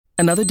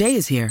Another day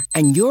is here,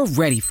 and you're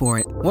ready for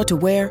it. What to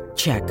wear?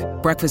 Check.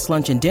 Breakfast,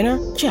 lunch, and dinner?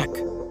 Check.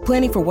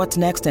 Planning for what's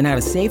next and how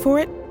to save for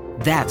it?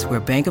 That's where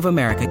Bank of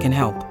America can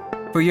help.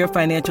 For your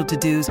financial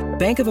to-dos,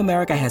 Bank of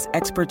America has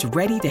experts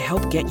ready to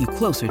help get you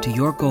closer to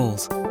your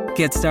goals.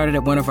 Get started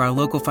at one of our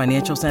local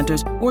financial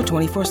centers or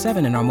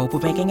 24/7 in our mobile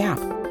banking app.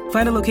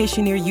 Find a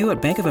location near you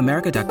at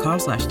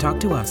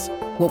bankofamerica.com/talktous.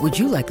 What would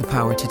you like the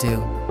power to do?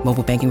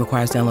 Mobile banking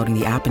requires downloading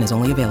the app and is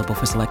only available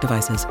for select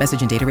devices.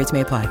 Message and data rates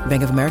may apply.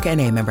 Bank of America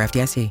N.A., member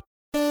FDIC.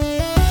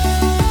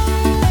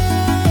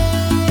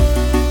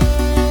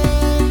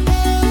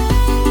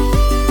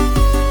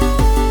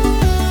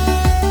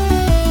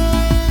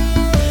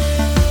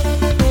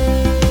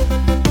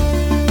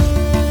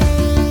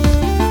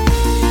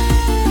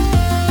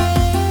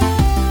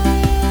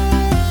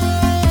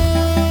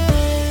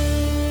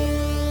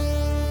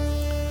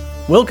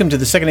 Welcome to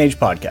the Second Age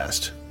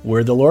Podcast.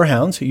 We're the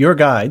Lorehounds, your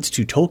guides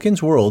to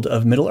Tolkien's world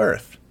of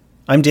Middle-earth.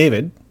 I'm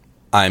David.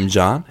 I'm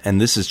John, and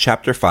this is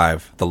Chapter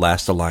 5, The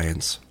Last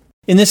Alliance.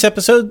 In this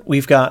episode,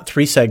 we've got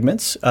three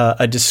segments,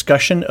 a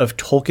discussion of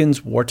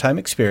Tolkien's wartime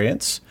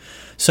experience,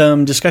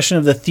 some discussion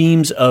of the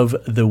themes of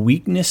the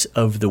weakness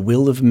of the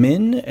will of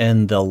men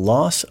and the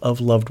loss of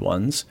loved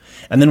ones,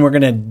 and then we're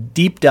going to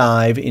deep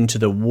dive into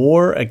the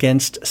war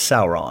against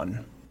Sauron.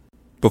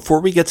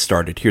 Before we get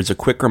started, here's a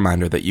quick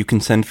reminder that you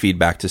can send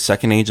feedback to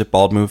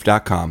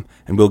secondage@baldmove.com,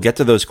 and we'll get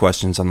to those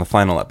questions on the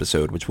final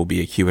episode, which will be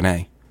a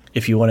Q&A.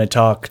 If you want to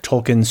talk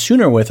Tolkien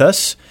sooner with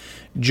us,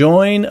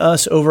 join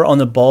us over on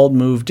the Bald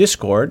Move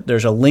Discord.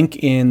 There's a link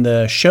in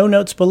the show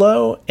notes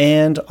below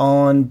and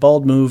on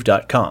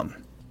baldmove.com.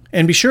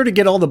 And be sure to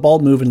get all the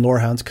Bald Move and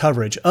Lorehounds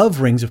coverage of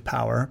Rings of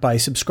Power by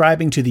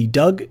subscribing to the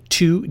Dug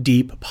Too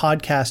Deep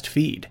podcast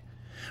feed.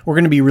 We're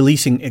going to be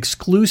releasing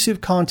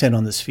exclusive content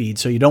on this feed,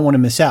 so you don't want to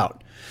miss out.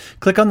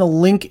 Click on the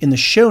link in the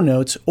show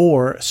notes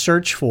or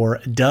search for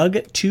Dug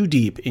Too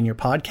Deep in your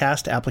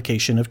podcast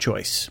application of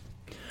choice.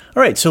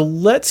 All right, so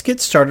let's get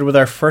started with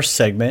our first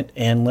segment,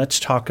 and let's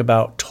talk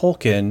about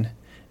Tolkien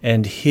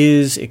and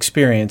his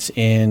experience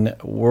in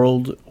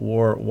World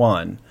War I.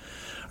 All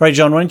right,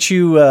 John, why don't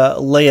you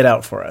lay it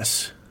out for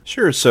us?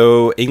 Sure.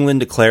 So England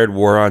declared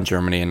war on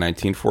Germany in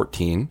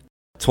 1914.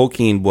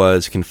 Tolkien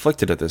was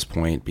conflicted at this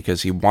point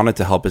because he wanted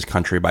to help his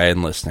country by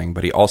enlisting,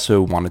 but he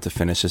also wanted to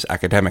finish his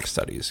academic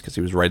studies because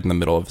he was right in the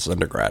middle of his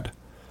undergrad.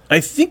 I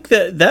think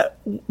that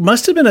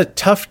must have been a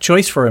tough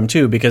choice for him,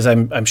 too, because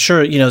I'm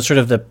sure, sort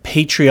of the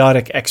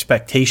patriotic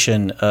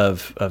expectation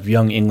of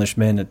young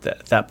Englishmen at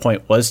that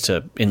point was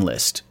to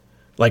enlist,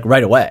 like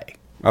right away.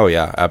 Oh,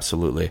 yeah,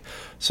 absolutely.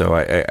 So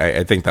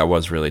I think that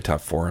was really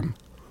tough for him.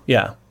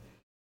 Yeah.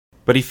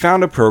 But he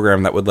found a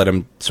program that would let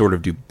him sort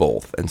of do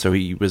both, and so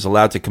he was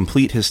allowed to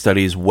complete his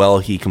studies while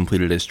he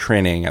completed his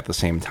training at the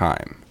same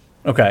time.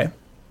 Okay.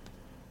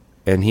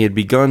 And he had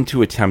begun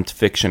to attempt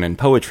fiction and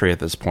poetry at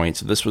this point,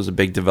 so this was a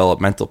big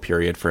developmental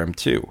period for him,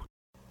 too.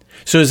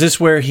 So is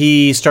this where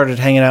he started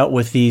hanging out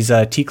with these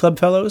Tea Club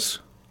fellows?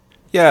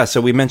 Yeah,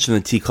 so we mentioned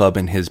the Tea Club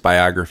in his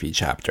biography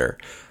chapter,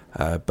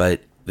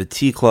 but the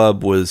Tea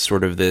Club was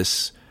sort of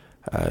this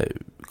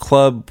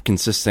club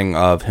consisting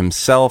of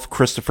himself,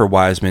 Christopher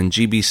Wiseman,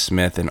 G.B.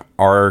 Smith, and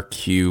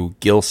R.Q.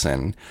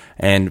 Gilson,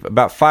 and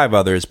about 5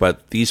 others,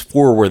 but these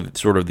 4 were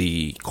sort of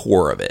the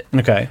core of it.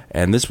 Okay.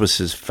 And this was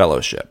his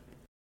fellowship.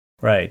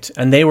 Right.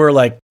 And they were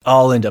like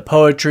all into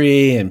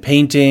poetry and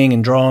painting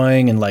and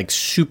drawing and like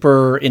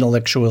super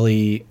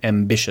intellectually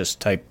ambitious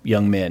type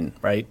young men,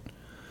 right?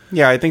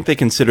 Yeah, I think they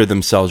consider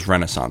themselves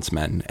Renaissance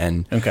men,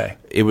 and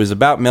It was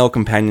about male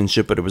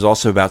companionship, but it was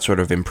also about sort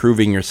of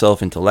improving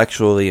yourself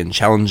intellectually and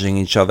challenging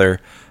each other,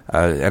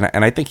 and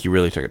I think he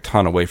really took a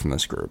ton away from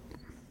this group.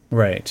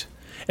 Right.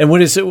 And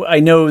what is it? I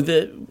know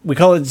that we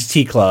call it the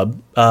Tea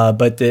Club,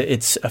 but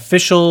its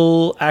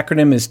official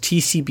acronym is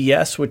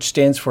TCBS, which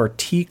stands for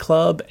Tea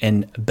Club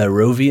and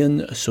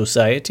Barovian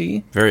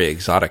Society. Very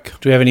exotic.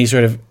 Do we have any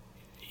sort of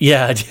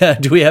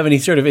do we have any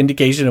sort of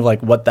indication of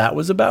like what that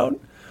was about?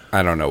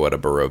 I don't know what a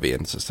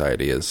Barovian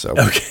society is, so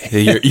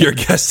your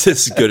guess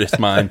is as good as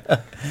mine.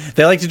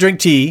 They like to drink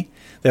tea.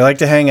 They like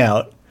to hang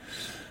out,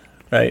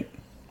 right?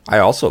 I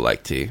also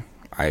like tea.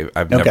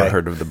 I've never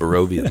heard of the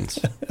Barovians.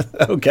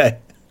 Okay,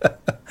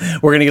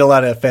 we're gonna get a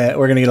lot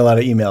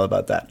of email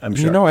about that, I'm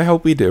sure. I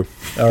hope we do.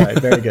 All right,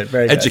 very good,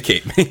 very good.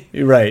 Educate me.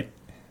 Right,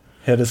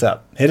 hit us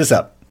up.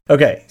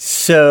 Okay,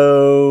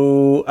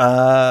 so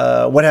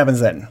what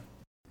happens then?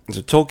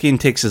 So Tolkien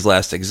takes his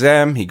last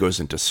exam. He goes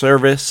into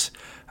service.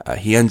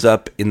 He ends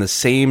up in the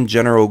same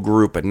general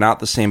group, but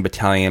not the same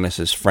battalion as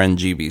his friend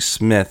G.B.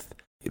 Smith.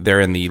 They're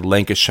in the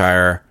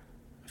Lancashire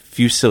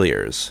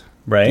Fusiliers.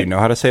 Right. Do you know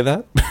how to say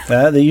that?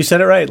 You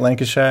said it right,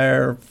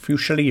 Lancashire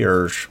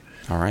Fusiliers.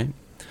 All right.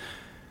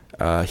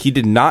 He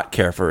did not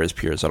care for his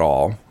peers at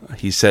all.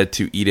 He said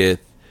to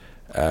Edith,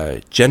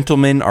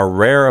 "Gentlemen are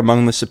rare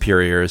among the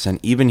superiors, and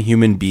even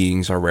human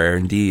beings are rare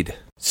indeed."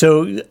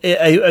 So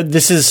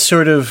this is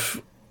sort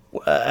of...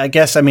 I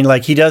guess, I mean,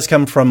 like, he does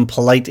come from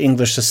polite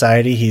English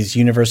society. He's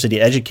university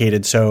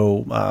educated.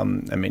 So,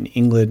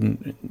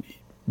 England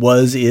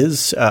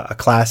is a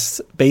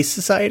class-based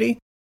society.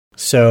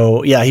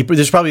 So, yeah, this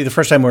is probably the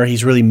first time where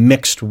he's really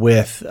mixed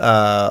with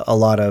a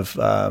lot of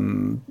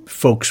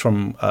folks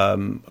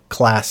from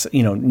class,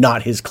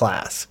 not his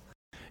class.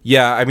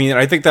 Yeah, I mean,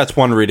 I think that's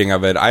one reading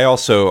of it. I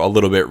also a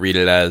little bit read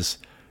it as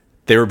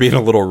they were being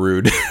a little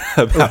rude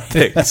about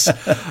things.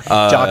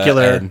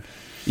 Jocular.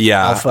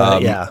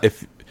 Alpha,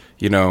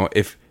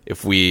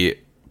 If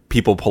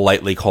people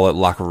politely call it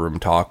locker room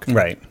talk.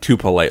 Right. Too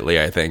politely,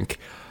 I think.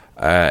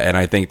 And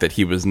I think that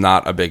he was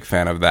not a big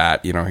fan of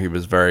that. He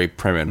was very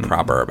prim and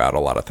proper about a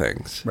lot of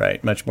things.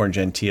 Right, much more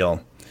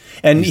genteel.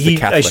 And He's the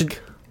Catholic.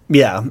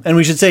 And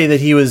we should say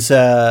that he was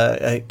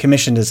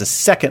commissioned as a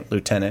second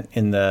lieutenant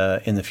in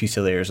the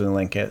Fusiliers, in the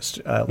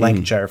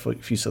Lancashire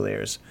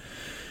Fusiliers.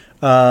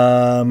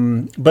 But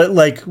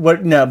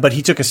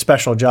he took a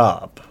special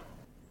job.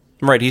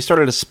 Right, he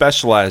started to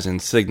specialize in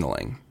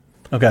signaling.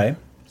 Okay.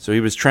 So he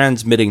was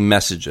transmitting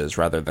messages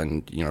rather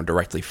than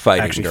directly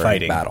fighting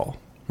during battle.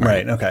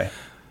 Right. Okay.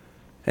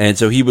 And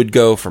so he would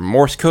go from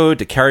Morse code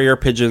to carrier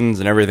pigeons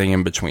and everything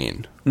in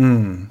between.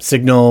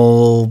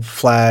 Signal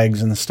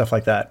flags and stuff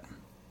like that.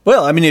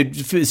 Well, I mean,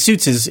 it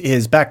suits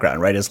his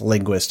background, right, as a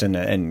linguist and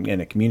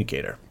a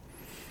communicator.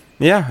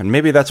 Yeah, and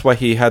maybe that's why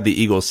he had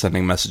the Eagles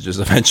sending messages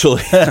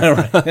eventually.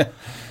 Right.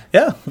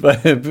 Yeah,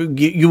 but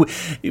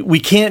we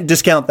can't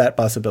discount that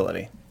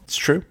possibility. It's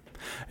true.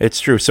 It's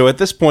true. So at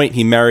this point,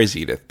 he marries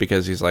Edith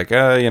because he's like,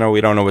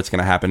 we don't know what's going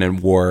to happen in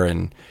war,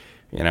 and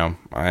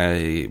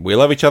we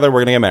love each other. We're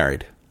going to get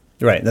married.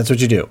 Right. That's what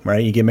you do,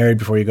 right? You get married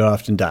before you go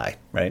off and die,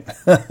 right?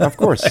 Of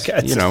course. It's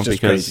just because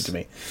crazy to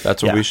me.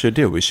 That's what we should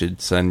do. We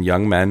should send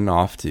young men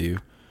off to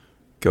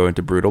go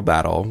into brutal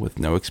battle with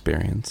no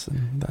experience,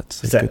 and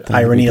that's a good thing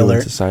irony to do alert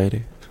in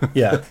society.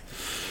 Yeah.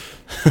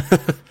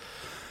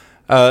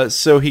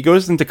 So he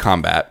goes into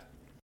combat.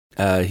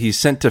 He's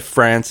sent to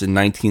France in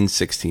June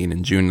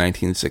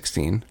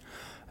 1916,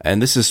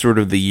 and this is sort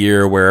of the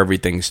year where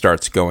everything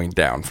starts going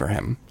down for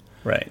him.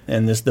 Right,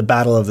 and this is the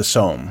Battle of the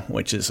Somme,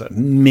 which is a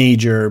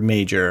major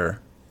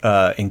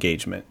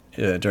engagement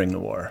during the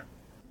war.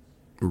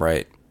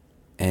 Right,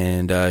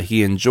 and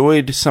he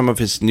enjoyed some of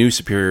his new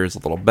superiors a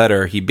little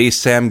better. He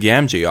based Sam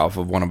Gamgee off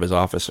of one of his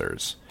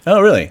officers. Oh,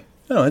 really?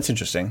 Oh, that's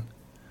interesting.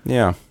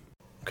 Yeah.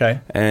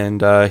 Okay.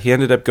 And he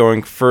ended up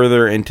going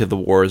further into the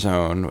war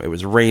zone. It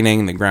was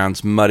raining, the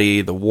ground's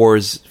muddy, the war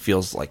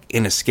feels like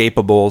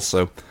inescapable,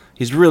 so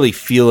he's really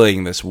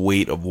feeling this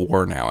weight of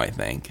war now, I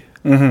think.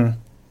 Mm-hmm.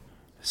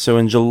 So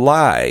in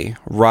July,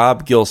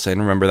 Rob Gilson,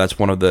 remember that's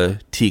one of the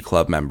T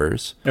Club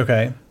members.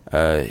 Okay.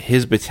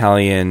 His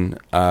battalion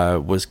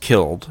was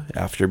killed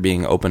after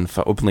being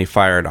openly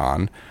fired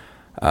on.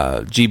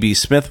 G.B.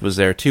 Smith was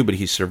there too, but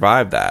he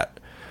survived that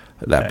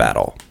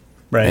battle.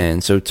 Right.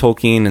 And so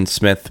Tolkien and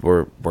Smith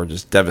were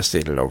just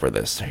devastated over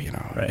this.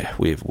 Right.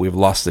 We've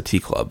lost the T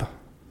Club.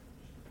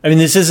 I mean,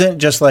 this isn't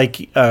just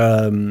like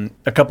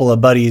a couple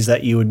of buddies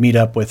that you would meet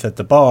up with at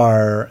the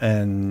bar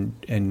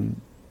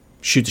and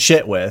shoot the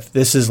shit with.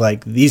 This is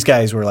like these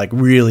guys were like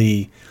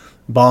really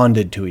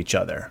bonded to each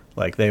other.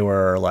 Like they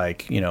were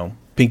like,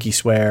 pinky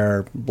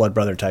swear, blood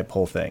brother type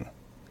whole thing.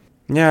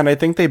 Yeah, and I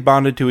think they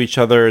bonded to each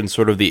other in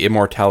sort of the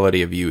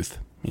immortality of youth,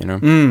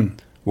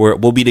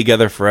 We'll be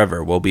together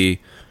forever. We'll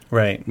be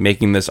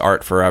making this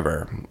art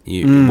forever.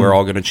 We're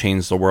all going to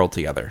change the world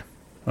together.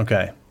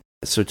 Okay.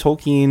 So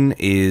Tolkien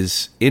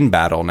is in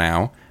battle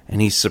now, and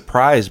he's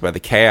surprised by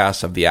the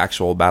chaos of the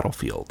actual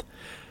battlefield.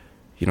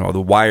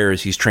 The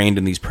wires, he's trained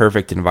in these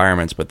perfect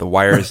environments, but the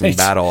wires in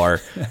battle are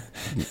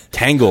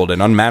tangled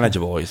and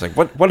unmanageable. He's like,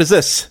 what is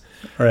this?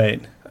 Right.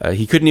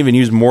 He couldn't even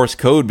use Morse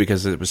code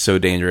because it was so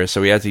dangerous,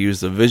 so he had to use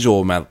the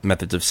visual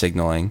methods of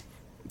signaling.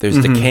 There's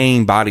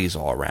decaying bodies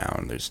all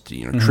around. There's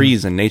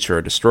trees in nature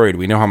are destroyed.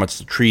 We know how much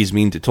the trees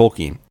mean to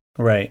Tolkien.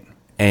 Right.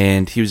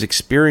 And he was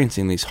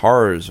experiencing these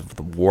horrors of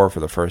the war for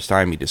the first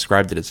time. He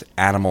described it as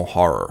animal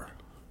horror.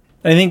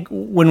 I think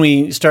when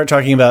we start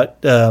talking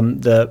about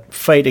the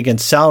fight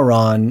against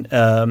Sauron,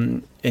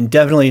 and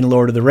definitely in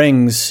Lord of the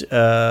Rings,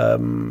 or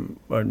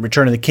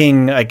Return of the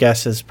King, I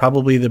guess, is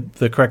probably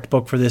the correct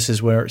book for this,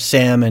 is where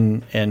Sam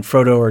and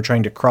Frodo are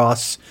trying to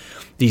cross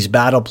these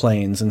battle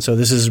plains. And so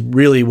this is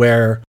really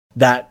where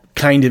that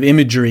kind of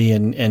imagery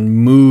and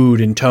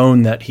mood and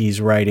tone that he's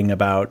writing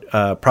about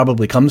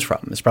probably comes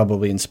from. It's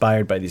probably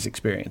inspired by these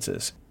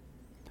experiences.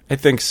 I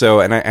think so,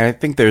 and I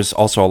think there's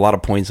also a lot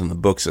of points in the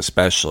books,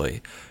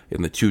 especially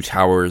in the Two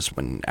Towers,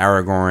 when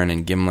Aragorn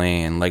and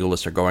Gimli and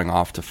Legolas are going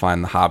off to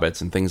find the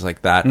hobbits and things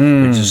like that.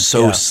 They're just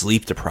so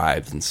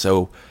sleep-deprived and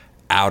so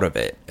out of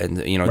it. And,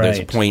 there's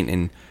a point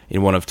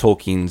in one of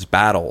Tolkien's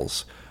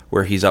battles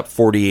where he's up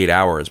 48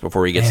 hours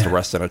before he gets to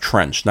rest in a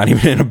trench. Not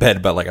even in a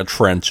bed, but like a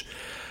trench.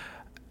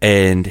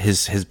 And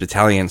his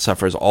battalion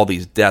suffers all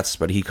these deaths,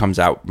 but he comes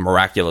out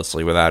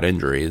miraculously without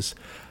injuries.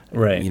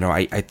 Right.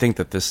 I think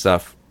that this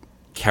stuff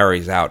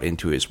carries out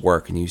into his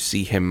work, and you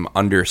see him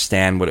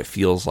understand what it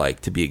feels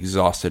like to be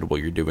exhausted while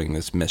you're doing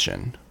this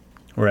mission.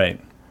 Right.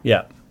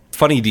 Yeah.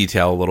 Funny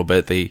detail a little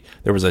bit.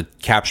 There was a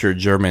captured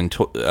German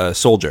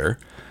soldier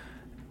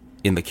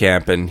in the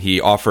camp, and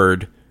he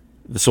offered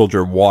the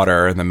soldier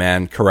water, and the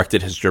man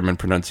corrected his German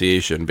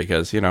pronunciation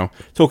because,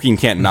 Tolkien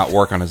can't not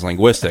work on his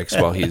linguistics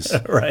while he's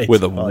right,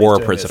 with a war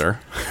prisoner.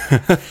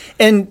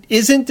 And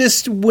isn't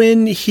this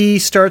when he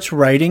starts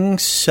writing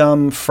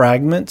some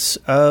fragments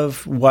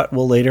of what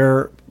will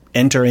later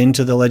enter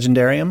into the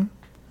Legendarium?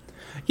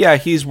 Yeah,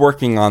 he's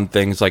working on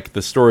things like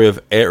the story of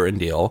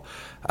Arendelle.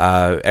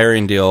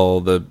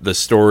 Arendelle, the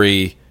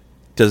story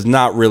does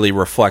not really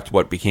reflect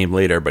what became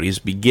later, but he's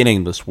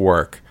beginning this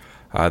work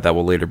that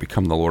will later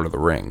become the Lord of the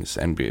Rings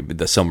and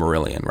the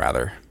Silmarillion,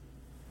 rather.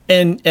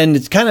 And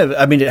it's kind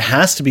of, it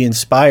has to be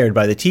inspired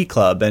by the Tea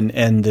Club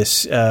and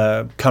this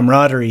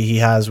camaraderie he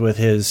has with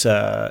his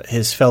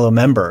fellow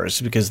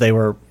members, because they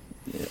were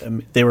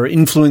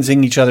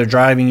influencing each other,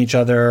 driving each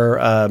other,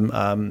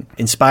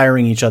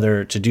 inspiring each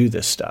other to do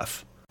this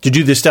stuff. To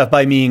do this stuff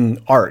by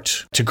meaning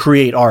art, to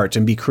create art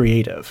and be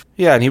creative.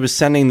 Yeah, and he was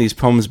sending these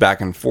poems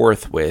back and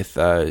forth with,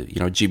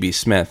 G.B.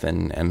 Smith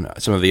and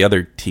some of the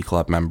other Tea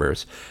Club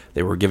members.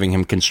 They were giving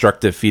him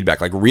constructive feedback,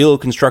 like real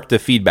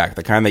constructive feedback,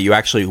 the kind that you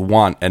actually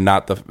want, and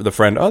not the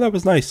friend, oh, that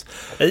was nice.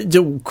 It's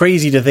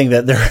crazy to think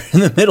that they're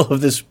in the middle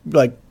of this,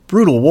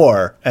 brutal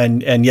war,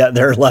 and yet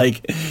they're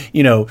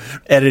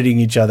editing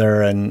each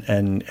other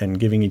and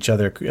giving each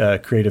other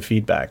creative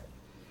feedback.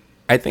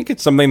 I think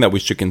it's something that we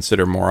should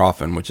consider more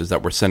often, which is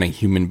that we're sending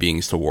human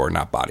beings to war,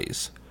 not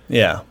bodies.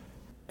 Yeah.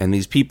 And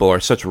these people are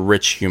such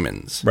rich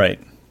humans. Right.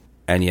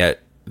 And yet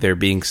they're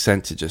being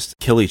sent to just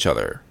kill each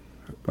other.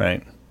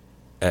 Right.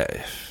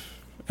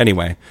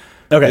 Anyway.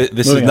 Okay.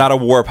 This is not a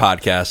war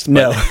podcast.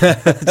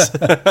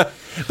 But. No.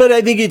 But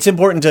I think it's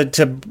important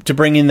to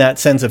bring in that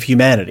sense of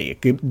humanity,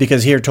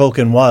 because here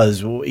Tolkien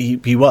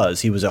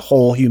he was a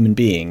whole human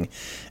being,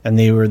 and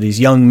they were these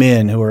young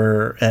men who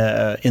were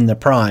in the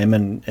prime,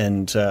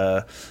 and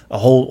a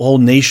whole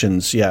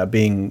nations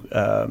being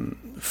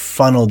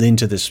funneled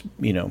into this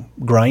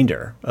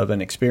grinder of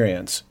an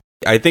experience.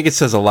 I think it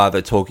says a lot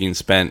that Tolkien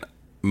spent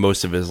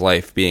most of his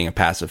life being a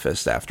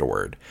pacifist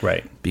afterward,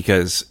 right?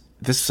 Because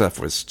this stuff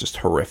was just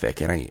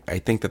horrific, and I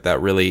think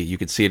that really, you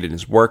could see it in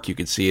his work, you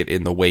could see it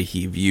in the way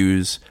he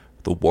views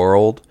the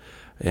world,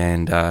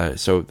 and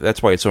so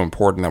that's why it's so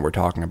important that we're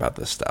talking about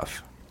this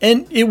stuff.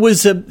 And it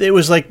was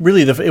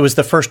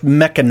the first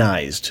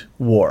mechanized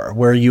war,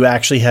 where you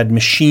actually had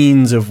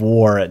machines of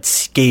war at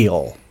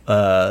scale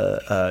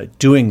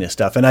doing this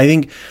stuff. And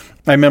I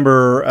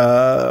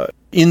remember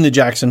in the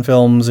Jackson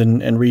films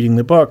and reading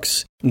the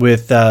books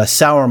with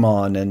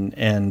Sauron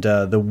and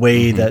the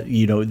way that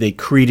they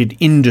created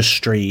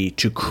industry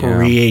to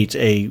create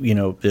a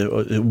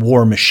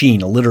war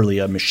machine, literally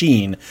a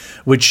machine,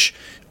 which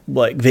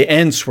the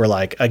Ents were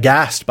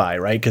aghast by,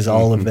 right? Because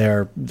all of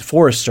their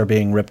forests are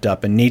being ripped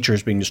up and nature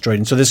is being destroyed.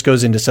 And so this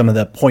goes into some of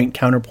the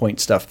counterpoint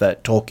stuff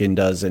that Tolkien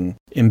does and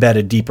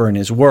embedded deeper in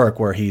his work,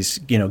 where he's,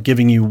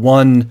 giving you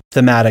one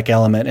thematic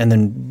element and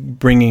then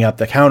bringing up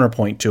the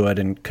counterpoint to it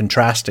and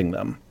contrasting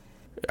them.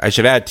 I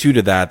should add, too,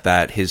 to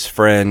that his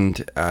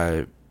friend,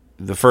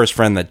 the first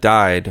friend that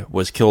died,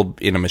 was killed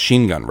in a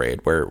machine gun raid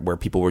where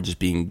people were just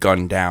being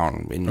gunned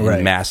down in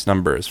mass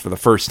numbers for the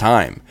first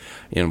time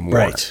in war.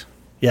 Right.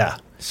 Yeah.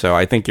 So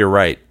I think you're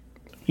right.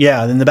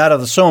 Yeah, and the Battle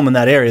of the Somme in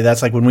that area,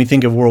 that's when we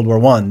think of World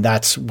War I,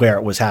 that's where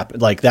it was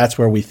happening. That's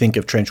where we think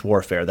of trench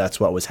warfare. That's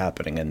what was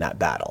happening in that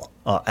battle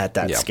at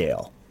that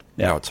scale.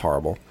 Yeah, no, it's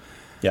horrible.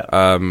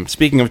 Yeah.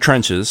 Speaking of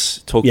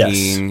trenches,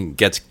 Tolkien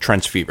gets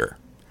trench fever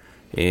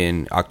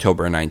in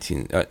October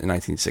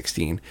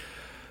 1916.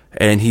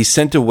 And he's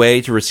sent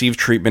away to receive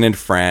treatment in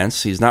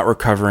France. He's not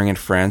recovering in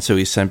France, so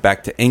he's sent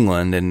back to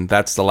England, and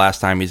that's the last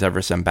time he's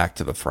ever sent back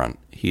to the front.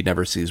 He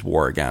never sees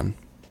war again.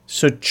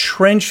 So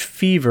trench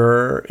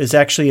fever is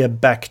actually a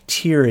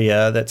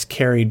bacteria that's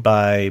carried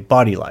by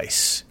body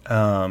lice.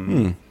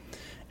 And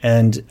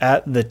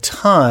at the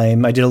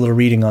time, I did a little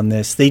reading on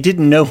this, they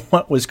didn't know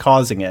what was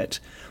causing it,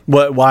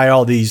 why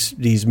all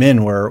these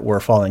men were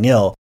falling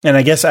ill. And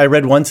I guess I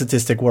read one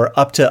statistic where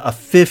up to a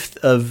fifth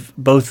of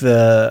both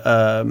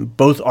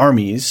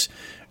armies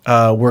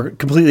were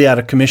completely out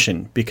of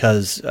commission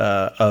because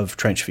of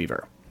trench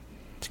fever.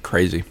 It's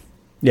crazy.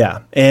 Yeah,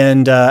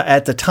 and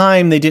at the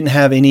time, they didn't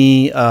have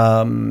any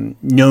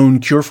known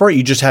cure for it.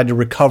 You just had to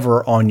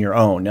recover on your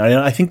own.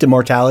 Now, I think the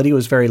mortality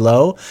was very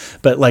low,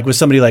 but with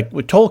somebody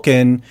with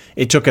Tolkien,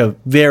 it took a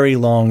very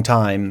long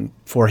time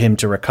for him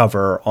to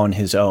recover on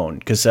his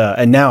own.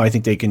 And now I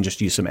think they can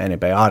just use some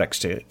antibiotics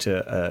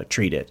to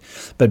treat it.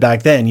 But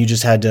back then, you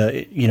just had to,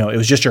 it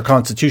was just your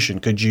constitution.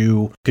 Could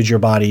your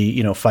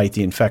body, fight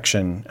the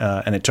infection?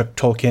 And it took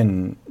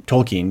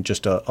Tolkien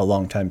just a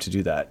long time to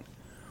do that.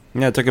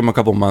 Yeah, it took him a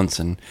couple months,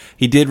 and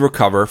he did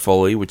recover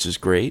fully, which is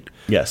great.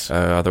 Yes.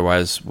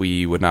 Otherwise,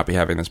 we would not be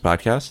having this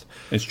podcast.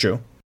 It's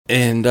true.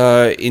 And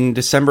in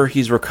December,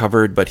 he's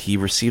recovered, but he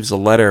receives a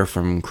letter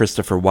from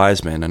Christopher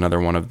Wiseman, another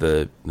one of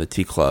the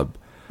Tea Club,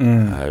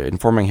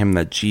 informing him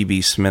that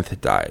G.B. Smith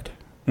had died.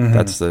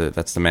 Mm-hmm.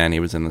 That's the man he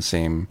was in the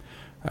same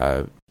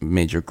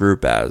major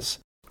group as.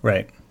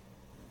 Right.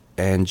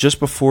 And just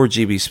before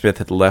G.B. Smith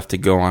had left to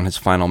go on his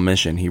final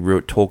mission, he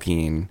wrote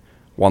Tolkien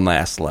one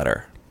last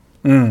letter.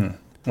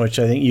 which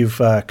I think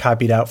you've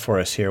copied out for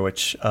us here,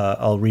 which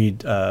I'll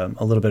read a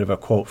little bit of a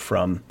quote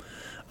from.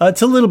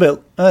 It's a little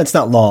bit, it's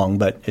not long,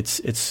 but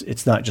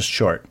it's not just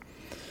short.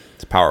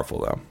 It's powerful,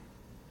 though.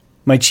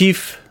 My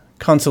chief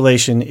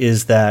consolation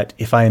is that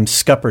if I am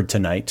scuppered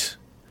tonight,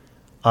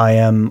 I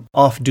am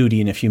off duty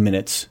in a few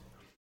minutes.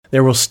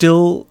 There will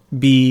still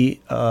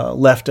be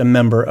left a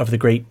member of the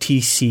great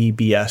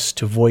TCBS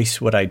to voice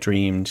what I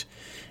dreamed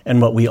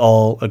and what we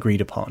all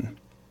agreed upon.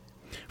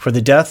 For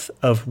the death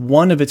of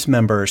one of its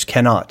members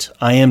cannot,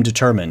 I am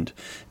determined,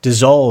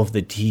 dissolve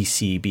the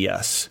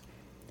TCBS.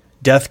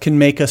 Death can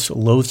make us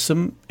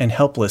loathsome and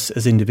helpless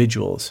as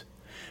individuals,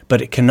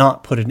 but it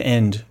cannot put an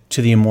end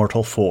to the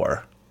immortal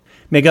four.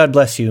 May God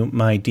bless you,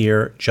 my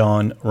dear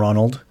John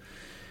Ronald,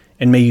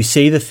 and may you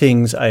say the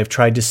things I have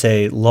tried to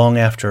say long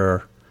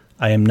after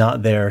I am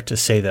not there to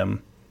say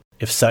them,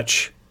 if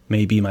such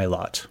may be my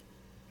lot.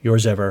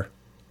 Yours ever,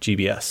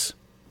 GBS.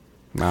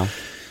 Wow.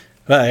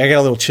 I got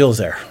a little chills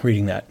there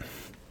reading that.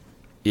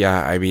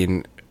 Yeah, I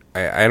mean,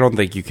 I don't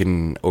think you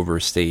can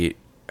overstate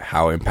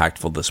how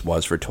impactful this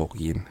was for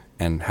Tolkien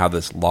and how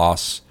this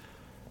loss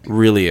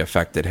really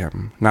affected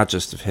him. Not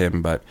just of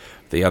him, but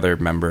the other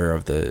member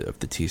of the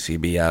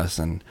TCBS.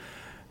 And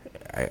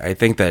I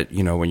think that,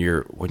 you know, when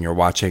you're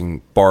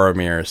watching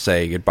Boromir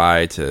say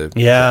goodbye to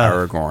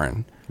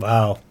Aragorn.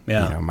 Wow.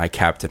 Yeah. You know, my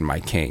captain,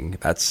 my king.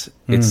 It's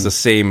the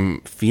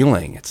same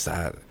feeling. It's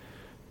that,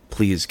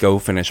 please go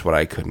finish what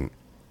I couldn't.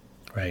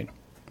 Right.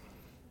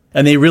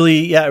 And they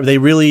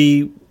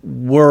really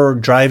were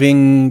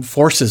driving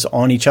forces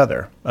on each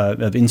other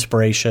of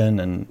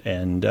inspiration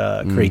and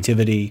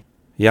creativity.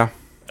 Yeah.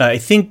 I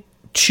think,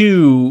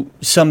 too,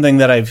 something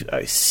that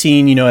I've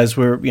seen, you know, as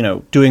we're, you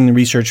know, doing the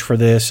research for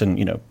this and,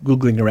 you know,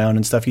 Googling around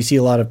and stuff, you see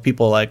a lot of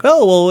people like,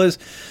 oh, well, is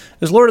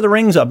Lord of the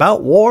Rings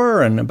about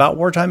war and about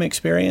wartime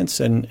experience?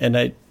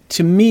 And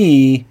to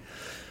me,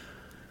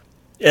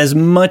 as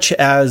much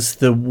as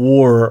the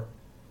war,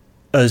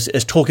 as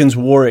Tolkien's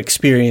war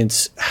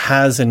experience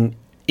has an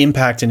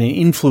impact and an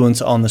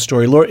influence on the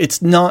story,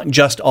 it's not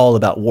just all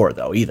about war,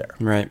 though, either.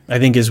 Right. I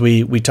think as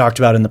we talked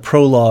about in the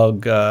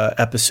prologue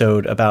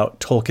episode about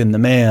Tolkien the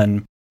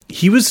man,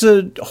 he was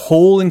a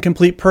whole and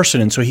complete person,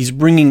 and so he's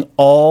bringing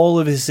all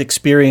of his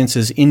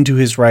experiences into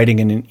his writing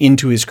and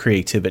into his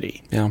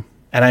creativity. Yeah.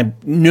 And I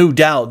no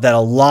doubt that a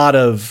lot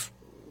of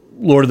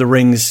Lord of the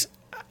Rings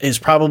is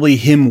probably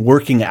him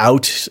working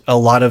out a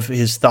lot of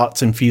his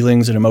thoughts and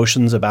feelings and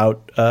emotions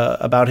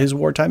about his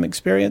wartime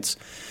experience.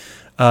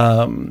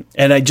 And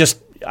I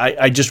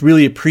just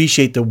really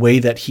appreciate the way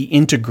that he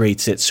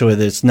integrates it so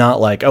that it's not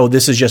like, oh,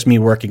 this is just me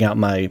working out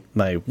my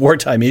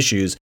wartime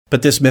issues.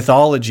 But this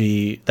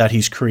mythology that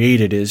he's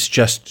created is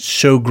just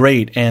so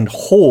great and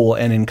whole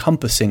and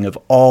encompassing of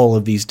all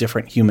of these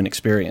different human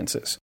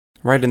experiences.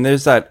 Right, and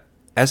there's that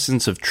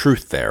essence of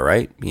truth there,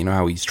 right? You know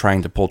how he's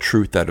trying to pull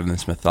truth out of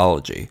this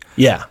mythology.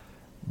 Yeah.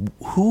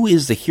 Who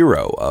is the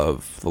hero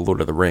of the Lord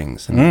of the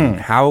Rings? And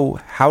how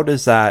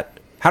does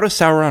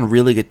Sauron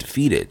really get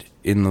defeated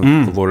in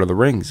the Lord of the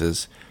Rings?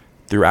 Is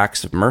through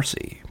acts of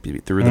mercy,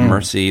 through the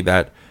mercy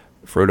that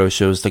Frodo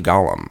shows to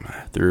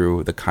Gollum,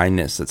 through the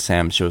kindness that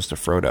Sam shows to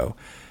Frodo.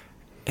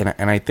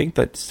 And I think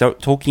that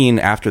Tolkien,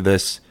 after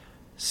this,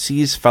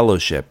 sees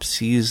fellowship,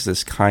 sees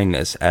this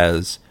kindness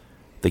as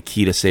the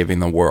key to saving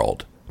the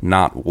world,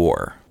 not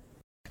war.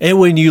 And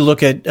when you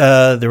look at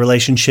the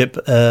relationship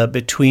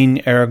between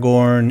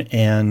Aragorn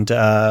and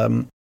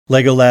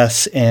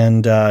Legolas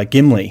and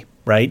Gimli,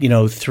 right? You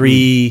know,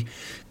 three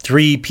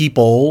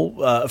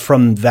people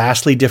from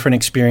vastly different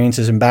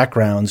experiences and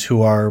backgrounds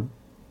who are,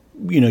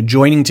 you know,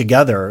 joining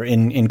together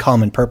in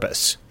common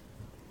purpose.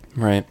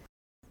 Right.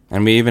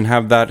 And we even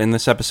have that in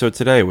this episode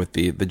today with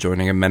the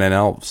joining of men and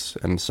elves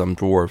and some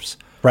dwarves.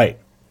 Right.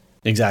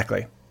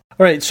 Exactly.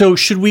 All right, so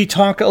should we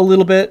talk a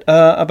little bit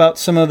about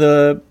some of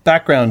the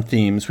background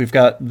themes? We've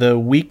got the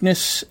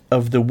weakness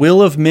of the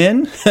will of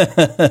men,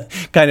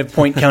 kind of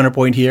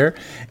counterpoint here,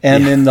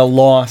 and then the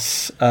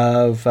loss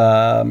of,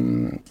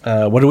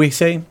 what do we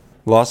say?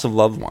 Loss of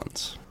loved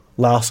ones.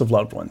 Loss of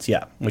loved ones,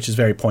 yeah, which is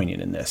very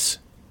poignant in this.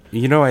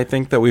 You know, I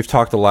think that we've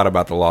talked a lot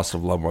about the loss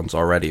of loved ones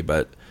already,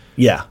 but...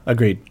 Yeah,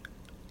 agreed.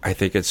 I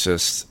think it's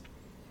just...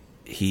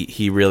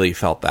 He really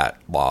felt that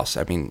loss.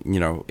 I mean,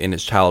 you know, in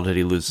his childhood,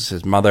 he loses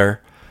his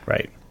mother...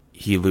 Right.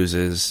 He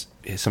loses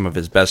some of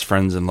his best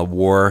friends in the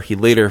war. He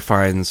later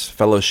finds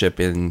fellowship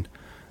in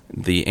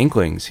the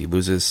Inklings. He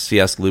loses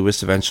C.S.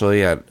 Lewis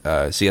eventually.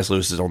 C.S.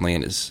 Lewis is only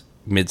in his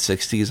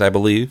mid-60s, I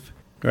believe.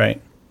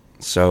 Right.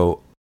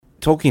 So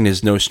Tolkien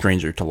is no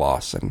stranger to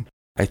loss, and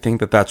I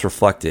think that that's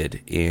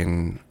reflected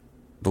in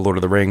The Lord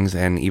of the Rings,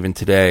 and even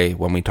today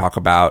when we talk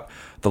about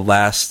the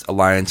last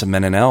alliance of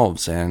men and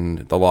elves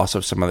and the loss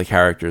of some of the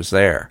characters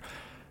there.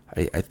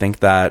 I think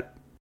that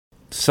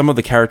some of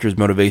the characters'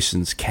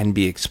 motivations can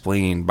be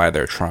explained by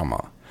their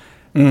trauma.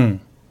 And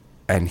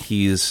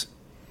he's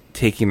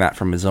taking that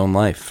from his own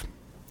life.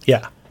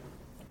 Yeah,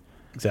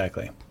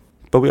 exactly.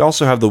 But we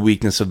also have the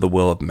weakness of the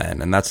will of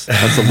men, and that's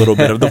a little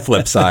bit of the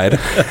flip side.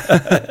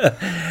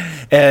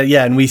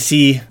 And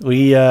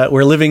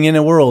we're living in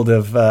a world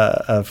of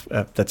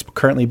that's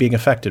currently being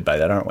affected by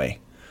that, aren't we?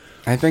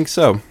 I think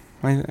so.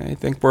 I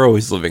think we're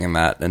always living in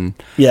that, and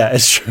yeah,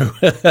 it's true.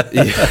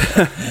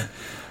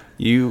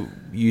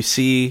 You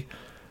see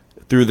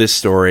through this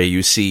story,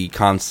 you see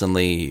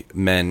constantly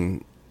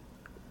men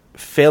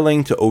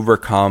failing to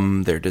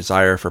overcome their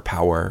desire for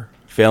power,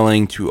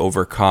 failing to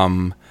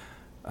overcome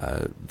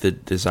the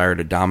desire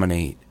to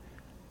dominate,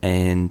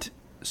 and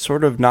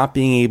sort of not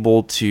being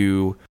able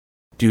to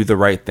do the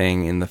right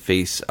thing in the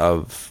face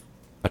of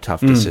a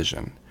tough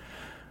decision.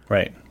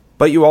 Right.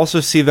 But you also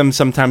see them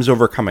sometimes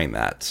overcoming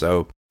that.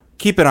 So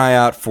keep an eye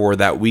out for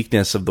that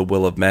weakness of the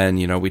will of men.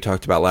 You know, we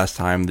talked about last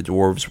time the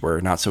dwarves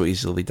were not so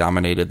easily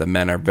dominated. The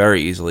men are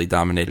very easily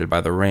dominated by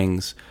the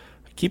rings.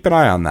 Keep an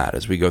eye on that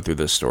as we go through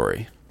this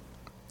story.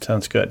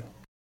 Sounds good.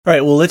 All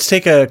right, well, let's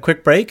take a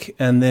quick break,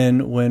 and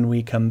then when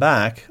we come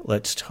back,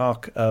 let's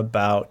talk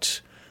about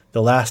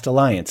the Last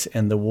Alliance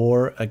and the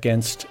war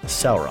against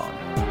Sauron.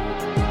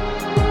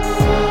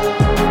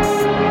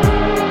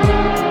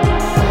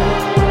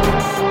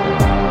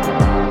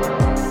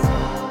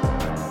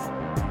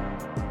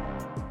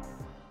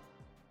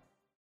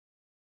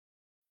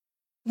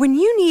 When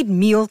you need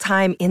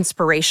mealtime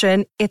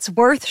inspiration, it's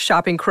worth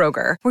shopping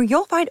Kroger, where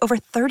you'll find over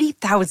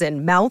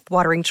 30,000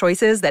 mouth-watering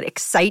choices that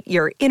excite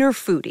your inner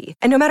foodie.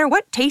 And no matter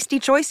what tasty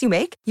choice you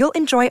make, you'll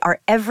enjoy our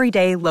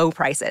everyday low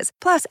prices,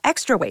 plus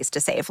extra ways to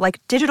save,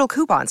 like digital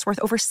coupons worth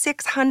over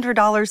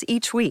 $600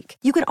 each week.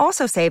 You can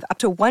also save up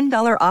to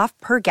 $1 off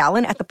per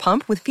gallon at the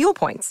pump with fuel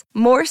points.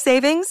 More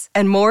savings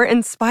and more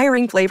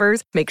inspiring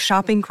flavors make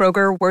shopping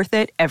Kroger worth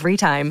it every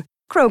time.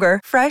 Kroger,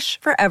 fresh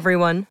for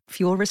everyone.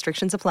 Fuel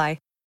restrictions apply.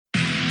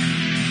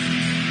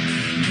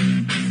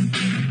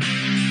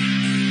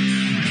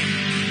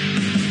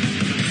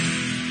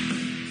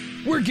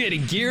 We're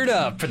getting geared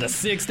up for the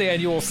 6th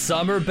annual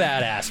Summer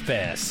Badass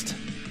Fest.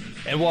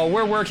 And while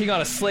we're working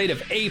on a slate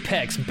of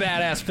apex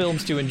badass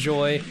films to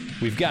enjoy,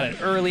 we've got an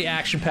early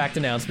action-packed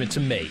announcement to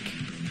make.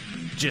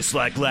 Just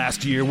like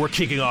last year, we're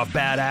kicking off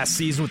Badass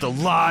Season with a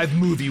live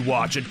movie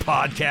watch and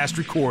podcast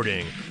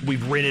recording.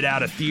 We've rented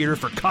out a theater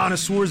for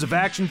connoisseurs of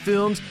action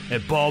films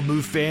and Bald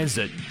Move fans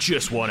that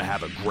just want to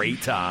have a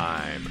great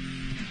time.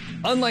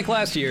 Unlike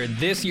last year,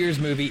 this year's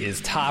movie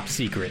is top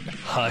secret.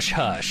 Hush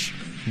hush.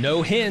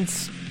 No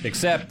hints.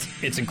 Except,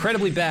 it's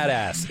incredibly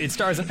badass. It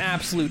stars an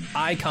absolute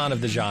icon of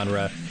the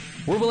genre.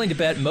 We're willing to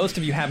bet most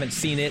of you haven't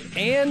seen it,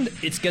 and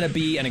it's going to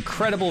be an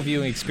incredible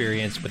viewing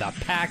experience with a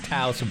packed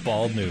house of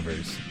bald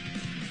movers.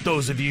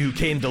 Those of you who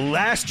came to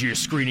last year's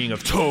screening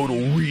of Total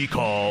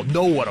Recall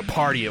know what a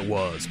party it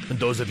was. And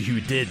those of you who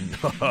didn't,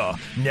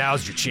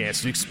 now's your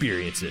chance to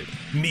experience it.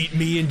 Meet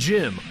me and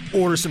Jim,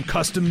 order some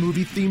custom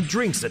movie-themed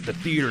drinks at the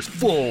theater's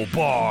full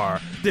bar,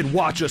 then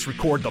watch us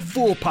record the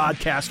full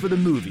podcast for the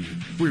movie.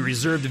 We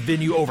reserved the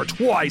venue over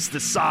twice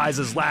the size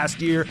as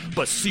last year,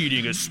 but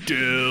seating is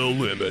still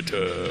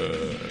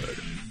limited.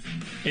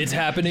 It's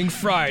happening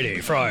Friday,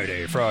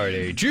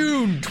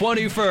 June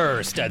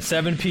 21st at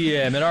 7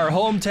 p.m. in our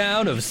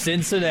hometown of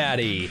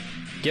Cincinnati.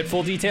 Get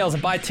full details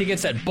and buy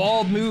tickets at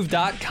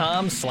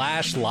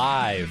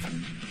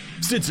baldmove.com/live.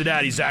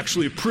 Cincinnati's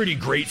actually a pretty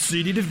great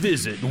city to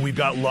visit, and we've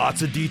got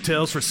lots of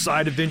details for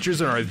side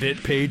adventures on our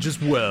event page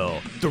as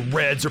well. The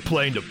Reds are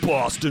playing the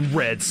Boston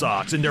Red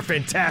Sox in their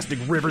fantastic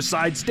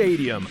Riverside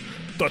Stadium.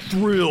 The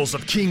thrills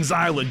of Kings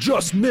Island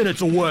just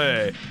minutes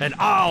away, and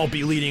I'll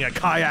be leading a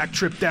kayak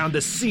trip down the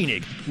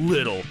scenic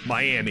Little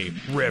Miami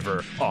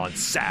River on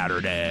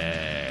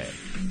Saturday.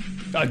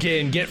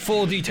 Again, get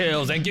full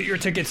details and get your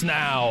tickets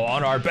now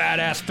on our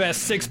Badass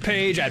Fest 6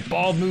 page at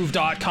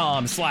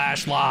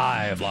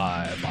baldmove.com/live.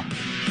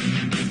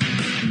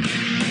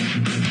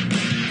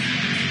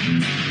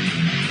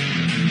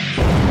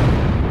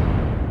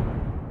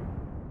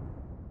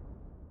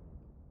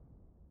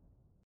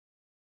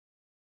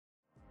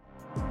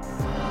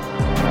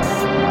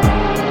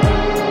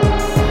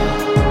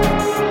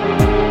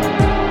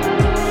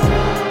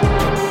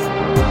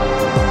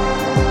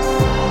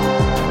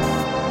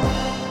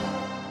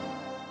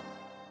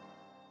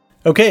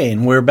 Okay,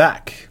 and we're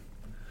back.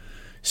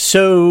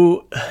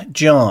 So,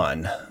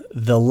 John,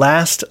 the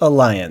Last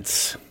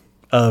Alliance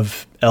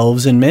of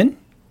elves and men?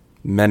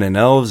 Men and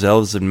elves,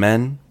 elves and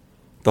men,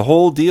 the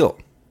whole deal.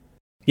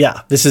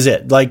 Yeah, this is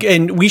it.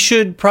 And we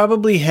should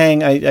probably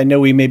hang, I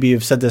know we maybe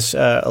have said this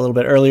a little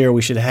bit earlier,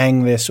 we should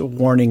hang this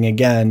warning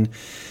again.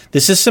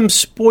 This is some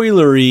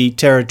spoilery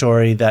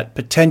territory that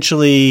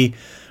potentially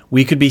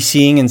we could be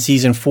seeing in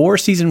Season 4,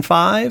 Season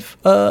 5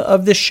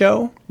 of this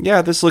show.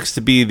 Yeah, this looks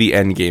to be the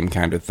end game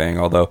kind of thing,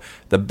 although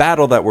the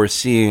battle that we're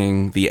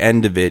seeing, the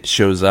end of it,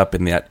 shows up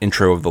in that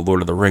intro of The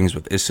Lord of the Rings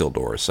with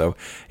Isildur. So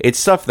it's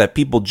stuff that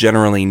people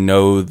generally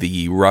know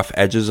the rough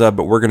edges of,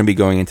 but we're going to be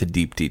going into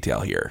deep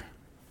detail here.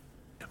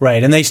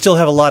 Right, and they still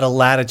have a lot of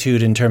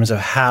latitude in terms of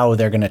how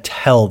they're going to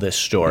tell this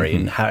story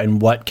and how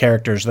and what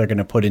characters they're going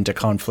to put into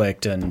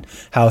conflict and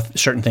how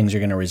certain things are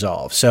going to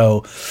resolve.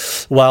 So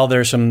while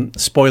there's some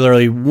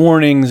spoilery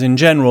warnings in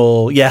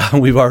general, yeah,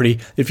 we've already,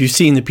 if you've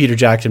seen the Peter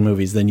Jackson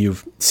movies, then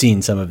you've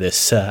seen some of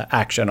this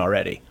action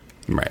already.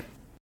 Right.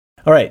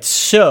 All right,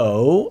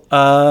 so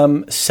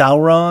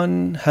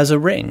Sauron has a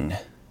ring.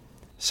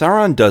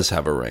 Sauron does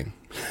have a ring,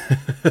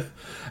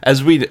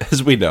 as we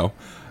know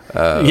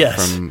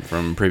Yes.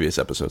 from previous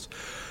episodes.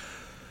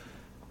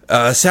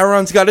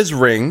 Sauron's got his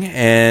ring,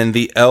 and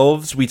the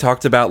elves, we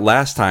talked about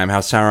last time how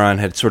Sauron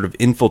had sort of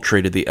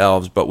infiltrated the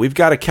elves, but we've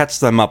got to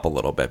catch them up a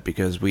little bit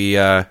because we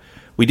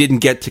didn't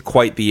get to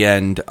quite the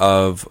end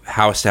of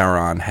how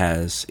Sauron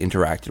has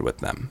interacted with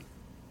them.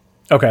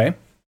 Okay.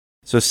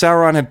 So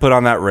Sauron had put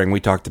on that ring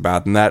we talked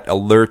about, and that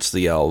alerts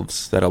the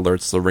elves, that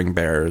alerts the ring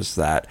bearers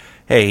that,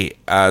 hey,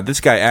 this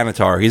guy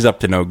Anatar, he's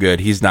up to no good.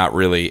 He's not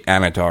really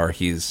Anatar,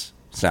 he's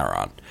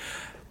Sauron.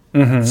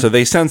 Mm-hmm. So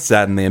they sense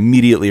that, and they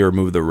immediately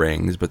remove the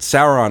rings. But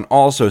Sauron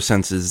also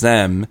senses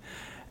them,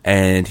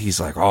 and he's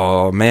like,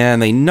 oh, man,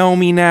 they know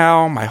me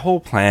now. My whole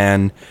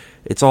plan,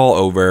 it's all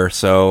over.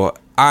 So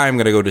I'm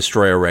going to go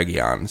destroy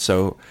Eregion.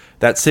 So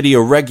that city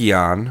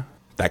Eregion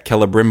that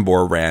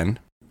Celebrimbor ran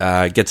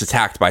gets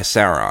attacked by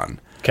Sauron.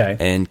 Okay.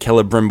 And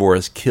Celebrimbor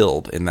is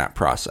killed in that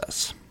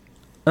process.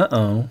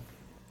 Uh-oh.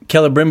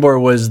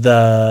 Celebrimbor was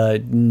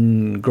the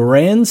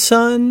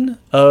grandson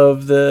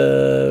of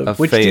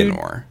which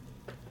Feanor. Dude?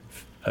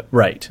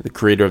 Right. The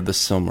creator of the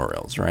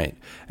Silmarils, right?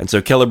 And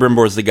so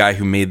Celebrimbor is the guy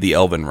who made the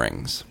elven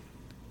rings.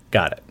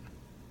 Got it.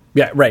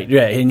 Yeah, right.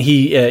 Yeah, and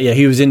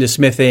he was into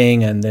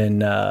smithing, and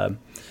then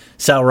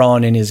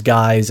Sauron, in his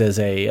guise as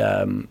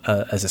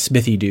a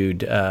smithy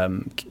dude,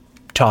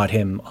 taught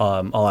him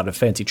a lot of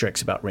fancy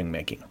tricks about ring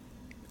making.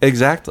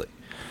 Exactly.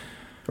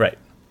 Right.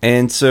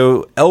 And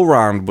so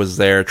Elrond was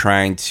there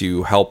trying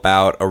to help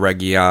out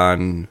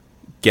Eregion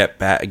get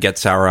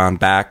Sauron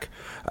back,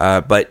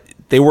 but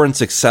they weren't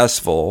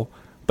successful.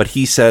 But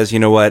he says, you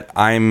know what,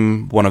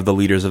 I'm one of the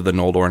leaders of the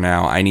Noldor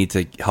now. I need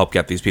to help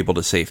get these people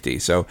to safety.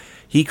 So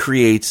he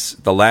creates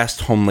the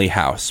last homely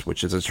house,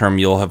 which is a term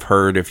you'll have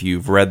heard if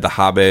you've read The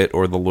Hobbit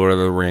or The Lord of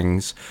the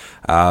Rings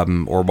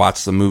or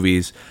watched the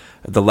movies.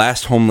 The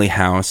last homely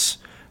house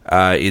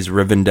is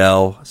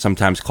Rivendell,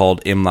 sometimes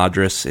called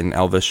Imladris in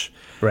Elvish.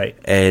 Right.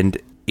 And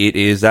it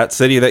is that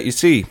city that you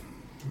see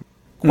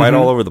quite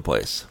all over the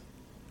place.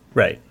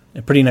 Right.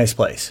 A pretty nice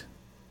place.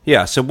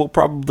 Yeah, so we'll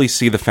probably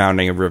see the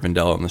founding of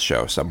Rivendell in the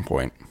show at some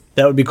point.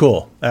 That would be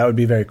cool. That would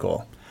be very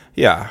cool.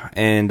 Yeah,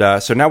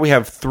 and so now we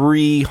have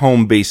 3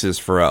 home bases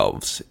for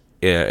elves,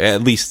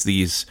 at least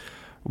these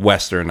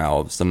Western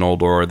elves, the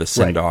Noldor, the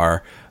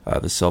Sindar,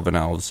 the Sylvan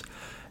elves.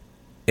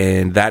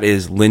 And that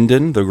is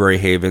Lindon, the Grey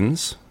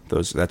Havens.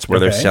 That's where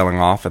they're sailing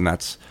off, and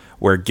that's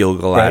where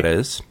Gil-galad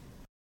is.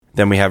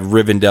 Then we have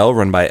Rivendell,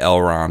 run by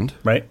Elrond.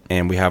 Right.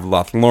 And we have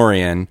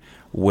Lothlorien,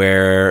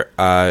 where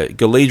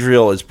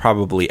Galadriel is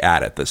probably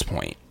at this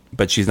point.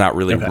 But she's not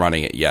really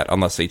running it yet,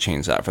 unless they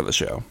change that for the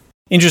show.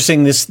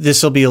 Interesting.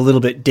 This will be a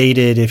little bit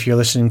dated if you're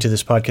listening to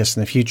this podcast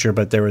in the future,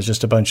 but there was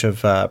just a bunch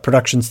of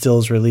production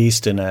stills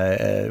released,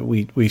 and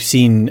we've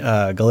seen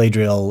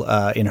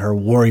Galadriel in her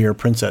warrior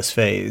princess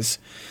phase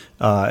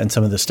and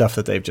some of the stuff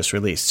that they've just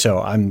released. So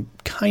I'm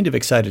kind of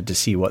excited to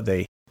see what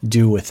they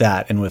do with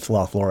that and with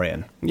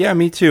Lothlorien. Yeah,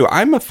 me too.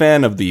 I'm a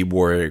fan of the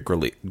warrior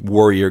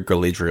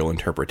Galadriel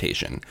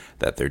interpretation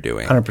that they're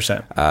doing.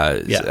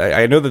 100%. Yeah.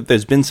 I know that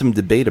there's been some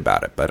debate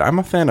about it, but I'm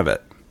a fan of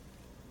it.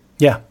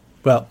 Yeah.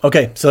 Well,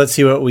 okay. So let's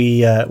see what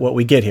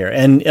we get here.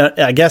 And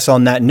I guess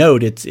on that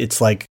note,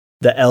 it's like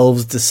the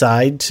elves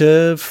decide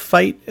to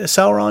fight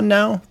Sauron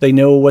now. They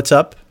know what's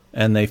up,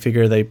 and they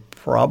figure they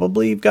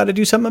probably got to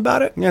do something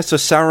about it. Yeah. So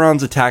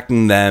Sauron's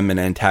attacking them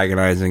and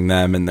antagonizing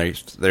them, and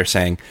they're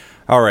saying,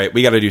 all right,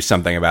 we got to do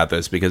something about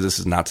this because this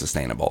is not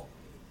sustainable.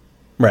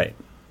 Right.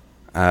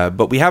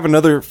 But we have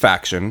another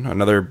faction,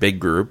 another big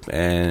group,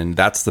 and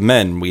that's the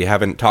men. We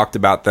haven't talked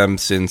about them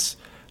since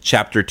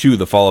Chapter 2,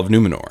 The Fall of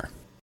Numenor.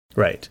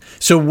 Right.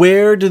 So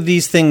where do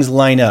these things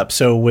line up?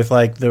 So with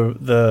like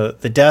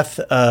the death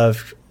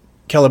of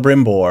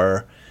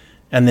Celebrimbor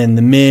and then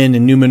the Min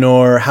and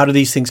Numenor, how do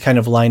these things kind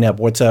of line up?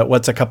 What's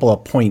a couple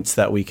of points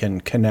that we can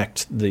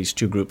connect these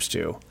two groups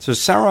to? So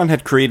Sauron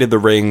had created the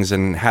rings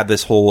and had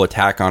this whole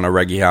attack on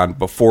Eregion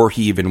before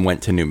he even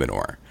went to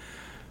Numenor.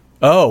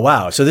 Oh,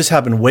 wow. So this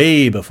happened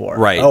way before.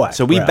 Right. Oh,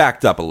 so we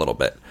backed up a little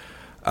bit.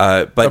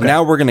 But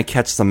now we're going to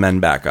catch the men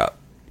back up.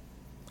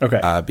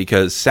 Okay.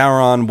 Because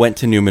Sauron went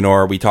to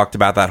Numenor. We talked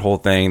about that whole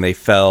thing. They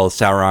fell.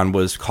 Sauron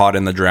was caught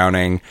in the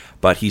drowning,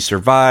 but he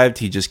survived.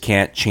 He just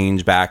can't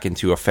change back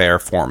into a fair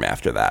form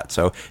after that.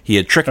 So he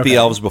had tricked the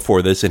elves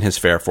before this in his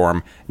fair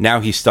form. Now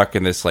he's stuck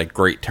in this like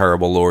great,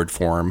 terrible lord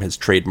form, his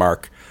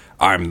trademark,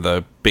 I'm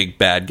the big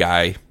bad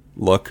guy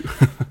look.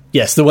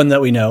 Yes, the one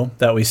that we know,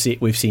 that we've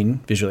seen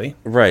visually.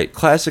 Right.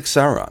 Classic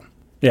Sauron.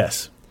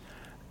 Yes.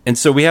 And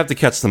so we have to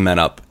catch the men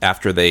up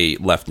after they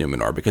left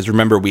Numenor, because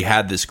remember, we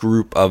had this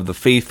group of the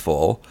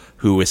faithful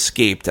who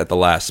escaped at the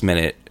last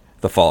minute,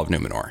 the fall of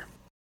Numenor.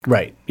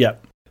 Right,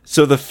 yep.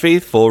 So the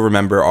faithful,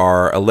 remember,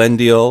 are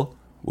Elendil,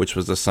 which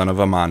was the son of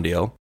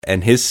Amandiel,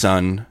 and his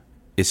son,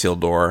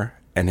 Isildur,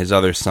 and his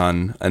other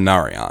son,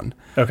 Anarion.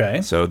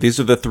 Okay. So these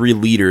are the 3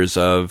 leaders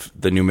of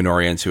the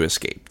Numenorians who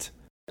escaped.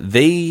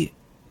 They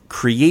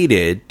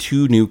created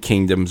two new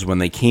kingdoms when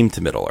they came to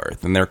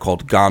Middle-earth, and they're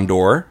called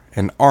Gondor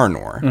and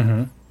Arnor.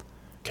 Mm-hmm.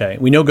 Okay,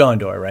 we know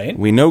Gondor, right?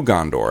 We know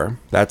Gondor.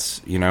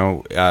 That's,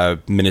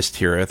 Minas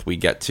Tirith we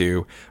get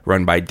to,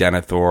 run by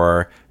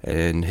Denethor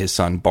and his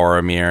son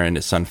Boromir and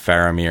his son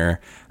Faramir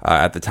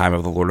at the time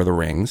of the Lord of the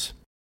Rings.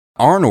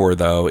 Arnor,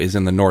 though, is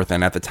in the north,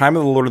 and at the time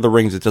of the Lord of the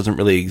Rings, it doesn't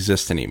really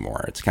exist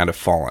anymore. It's kind of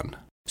fallen.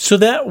 So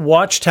that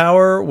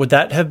watchtower, would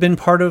that have been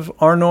part of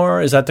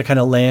Arnor? Is that the kind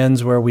of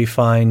lands where we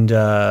find,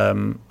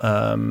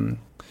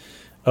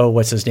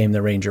 what's his name,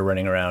 the ranger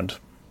running around?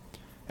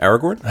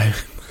 Aragorn?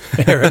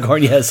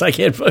 Aragorn, yes. I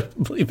can't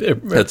believe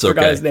it. That's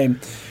forgot okay. his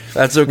name.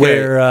 That's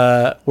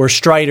okay. Where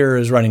Strider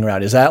is running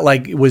around. Is that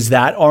was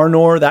that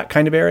Arnor, that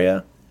kind of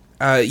area?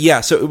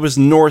 Yeah, so it was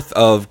north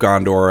of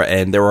Gondor,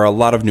 and there were a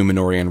lot of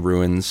Númenórean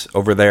ruins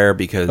over there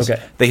because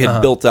they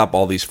had built up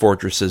all these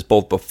fortresses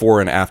both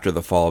before and after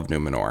the fall of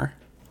Númenor.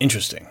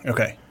 Interesting.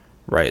 Okay.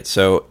 Right.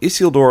 So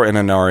Isildur and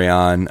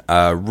Anarion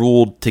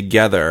ruled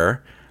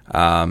together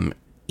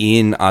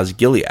in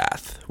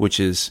Osgiliath, which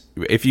is,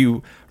 if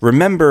you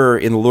remember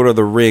in The Lord of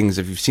the Rings,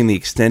 if you've seen the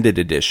extended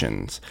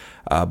editions,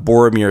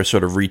 Boromir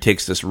sort of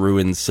retakes this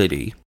ruined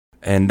city,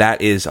 and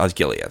that is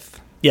Osgiliath.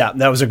 Yeah,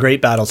 that was a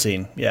great battle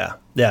scene. Yeah,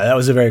 that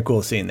was a very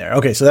cool scene there.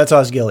 Okay, so that's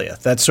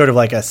Osgiliath. That's sort of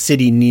like a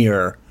city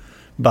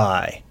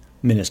nearby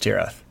Minas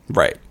Tirith.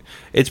 Right.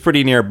 It's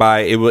pretty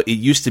nearby. It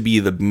used to be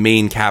the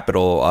main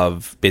capital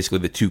of basically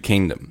the two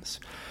kingdoms.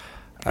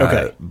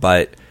 Okay.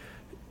 But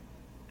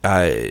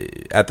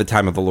at the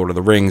time of The Lord of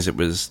the Rings, it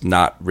was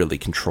not really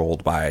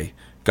controlled by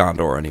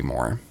Gondor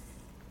anymore.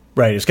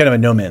 Right, it's kind of a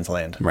no man's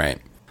land. Right.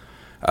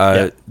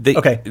 Yeah.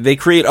 They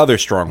create other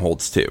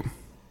strongholds, too.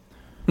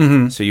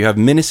 Mm-hmm. So you have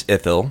Minas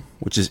Ithil,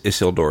 which is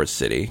Isildur's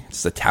city.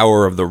 It's the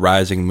Tower of the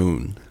Rising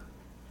Moon.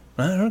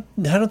 I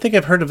don't think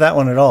I've heard of that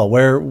one at all.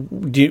 Where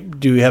do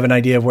you have an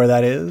idea of where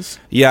that is?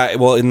 Yeah,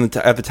 well,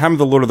 at the time of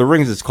the Lord of the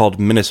Rings, it's called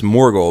Minas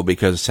Morgul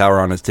because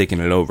Sauron has taken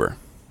it over.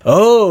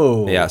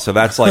 Oh, yeah. So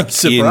that's like in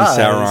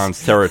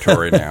Sauron's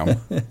territory now.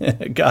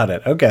 Got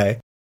it. Okay.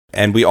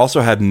 And we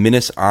also have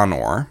Minas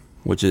Anor,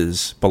 which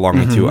is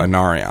belonging to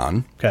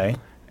Anarion. Okay.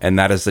 And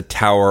that is the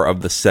Tower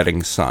of the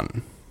Setting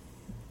Sun.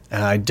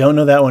 I don't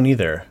know that one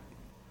either.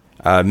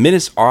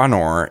 Minas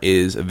Anor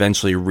is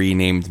eventually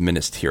renamed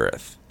Minas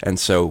Tirith. And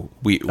so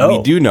we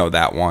do know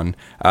that one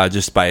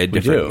just by a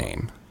different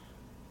name.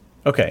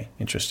 Okay,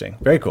 interesting.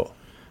 Very cool.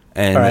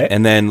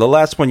 And then the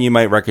last one you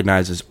might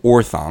recognize is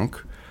Orthanc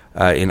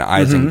in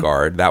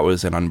Isengard. That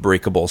was an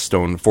unbreakable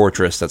stone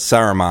fortress that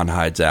Saruman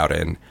hides out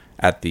in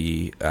at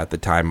the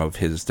time of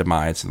his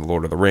demise in The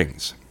Lord of the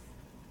Rings.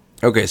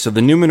 Okay, so the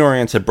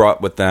Númenóreans had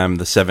brought with them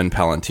the 7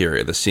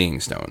 Palantiria, the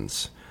Seeing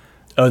Stones.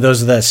 Oh,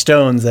 those are the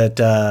stones that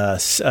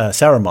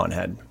Saruman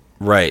had.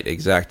 Right,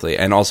 exactly.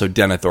 And also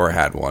Denethor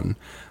had one.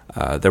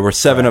 There were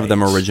 7 of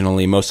them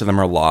originally. Most of them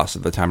are lost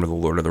at the time of The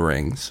Lord of the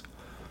Rings.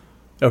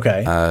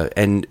 Okay.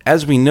 And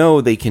as we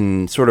know, they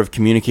can sort of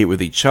communicate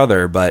with each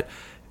other, but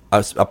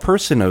a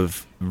person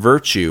of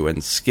virtue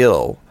and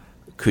skill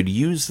could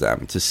use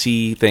them to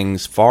see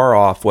things far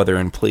off, whether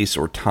in place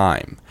or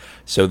time.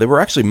 So they were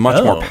actually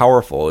much more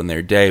powerful in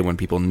their day when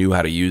people knew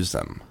how to use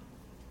them.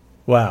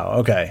 Wow,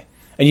 okay.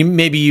 And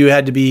maybe you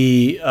had to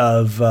be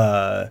of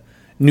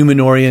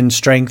Númenórean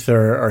strength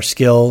or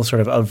skill,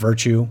 sort of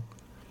virtue?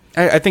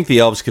 I think the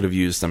elves could have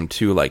used them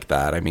too like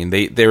that. I mean,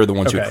 they were the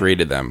ones who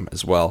created them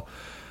as well.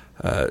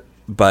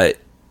 But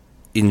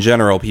in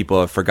general,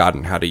 people have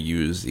forgotten how to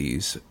use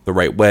these the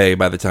right way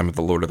by the time of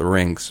The Lord of the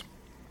Rings.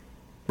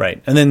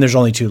 Right. And then there's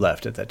only 2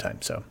 left at that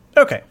time. So,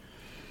 okay.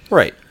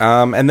 Right.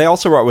 And they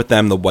also brought with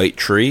them the White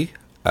Tree.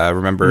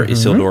 Remember,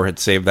 Isildur had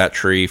saved that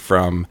tree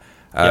from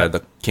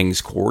the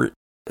king's court.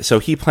 So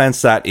he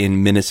plants that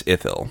in Minas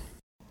Ithil.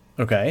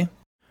 Okay.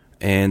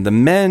 And the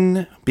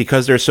men,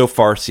 because they're so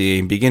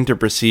far-seeing, begin to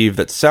perceive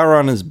that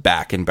Sauron is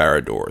back in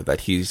Barad-dûr,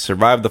 that he's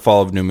survived the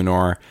fall of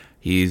Númenor,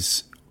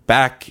 he's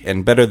back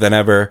and better than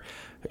ever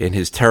in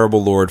his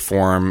terrible lord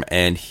form,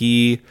 and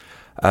he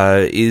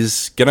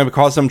is going to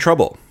cause them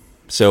trouble.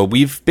 So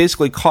we've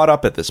basically caught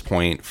up at this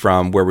point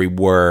from where we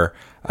were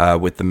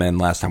with the men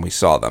last time we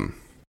saw them.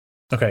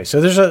 Okay, so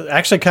there's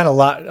actually kind of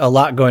a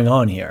lot going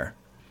on here.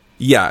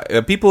 Yeah,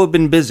 people have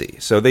been busy.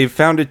 So they've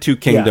founded 2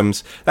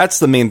 kingdoms. Yeah. That's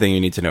the main thing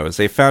you need to know is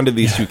they founded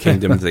these 2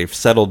 kingdoms. They've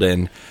settled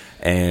in,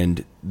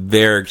 and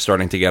they're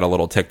starting to get a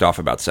little ticked off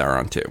about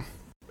Sauron too.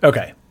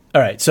 Okay.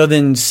 All right. So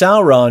then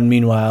Sauron,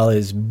 meanwhile,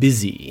 is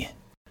busy.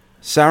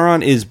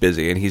 Sauron is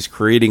busy, and he's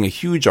creating a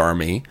huge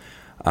army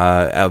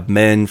of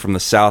men from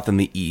the south and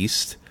the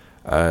east.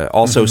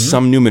 Also,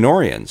 some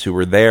Númenóreans who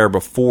were there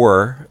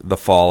before the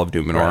fall of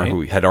Númenor,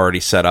 who had already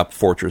set up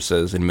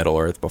fortresses in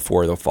Middle-earth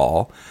before the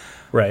fall.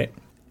 Right.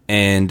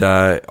 And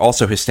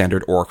also his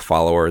standard orc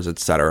followers,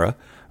 etc.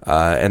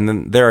 And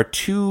then there are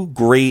 2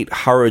 great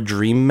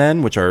Haradrim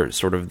men, which are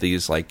sort of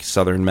these like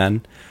southern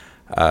men,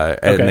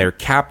 and they're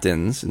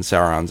captains in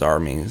Sauron's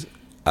armies,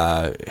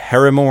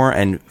 Herimor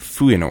and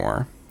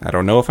Fuinor. I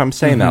don't know if I'm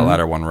saying that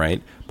latter one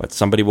right, but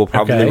somebody will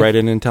probably write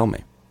in and tell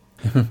me.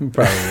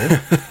 Probably.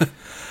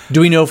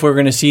 Do we know if we're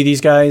going to see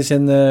these guys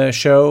in the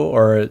show,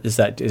 or is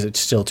it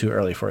still too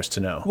early for us to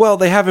know? Well,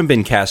 they haven't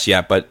been cast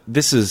yet, but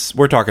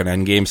we're talking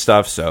Endgame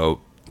stuff,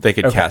 so they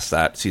could cast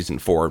that season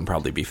 4 and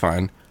probably be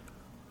fine.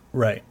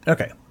 Right.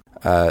 Okay.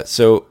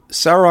 So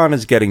Sauron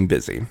is getting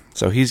busy,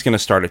 so he's going to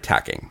start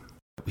attacking.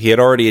 He had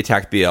already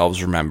attacked the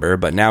elves, remember,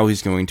 but now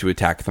he's going to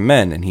attack the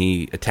men, and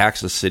he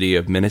attacks the city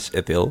of Minas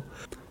Ithil,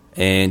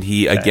 and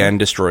he again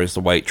destroys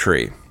the White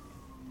Tree.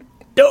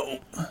 No.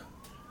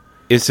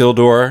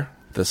 Isildur,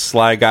 the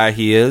sly guy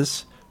he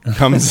is,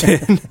 comes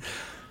in,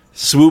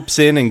 swoops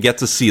in, and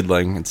gets a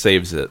seedling and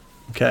saves it.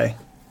 Okay.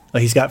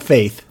 Well, he's got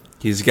faith.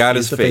 He's got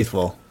his faith.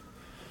 Faithful.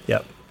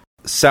 Yep.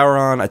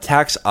 Sauron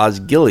attacks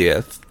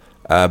Osgiliath,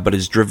 but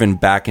is driven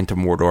back into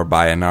Mordor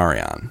by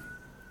Anarion.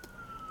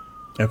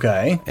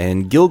 Okay.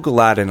 And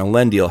Gil-galad and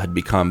Elendil had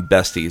become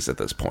besties at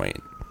this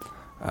point.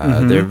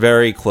 They're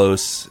very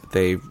close.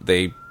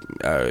 Elendil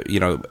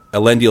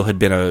had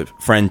been a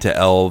friend to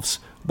elves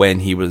when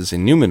he was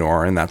in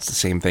Numenor, and that's the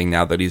same thing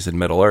now that he's in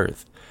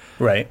Middle-earth.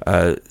 Right.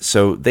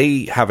 So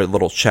they have a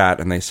little chat,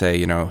 and they say,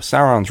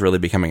 Sauron's really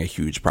becoming a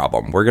huge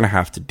problem. We're going to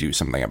have to do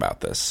something about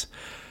this.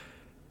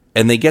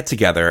 And they get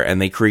together,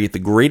 and they create the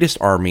greatest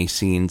army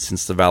seen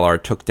since the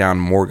Valar took down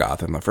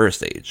Morgoth in the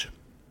First Age.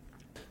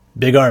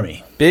 Big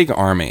army. Big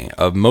army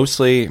of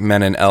mostly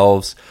men and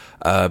elves,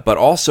 but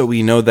also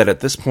we know that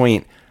at this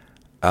point,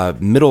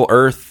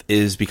 Middle-earth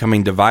is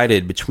becoming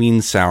divided between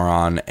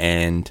Sauron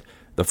and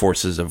the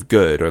forces of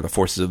good, or the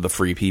forces of the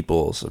free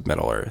peoples of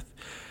Middle-earth.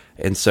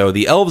 And so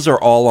the elves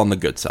are all on the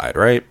good side,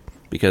 right?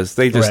 Because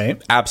they just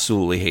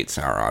absolutely hate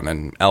Sauron,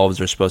 and elves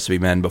are supposed to be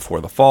men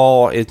before the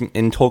fall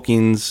in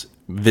Tolkien's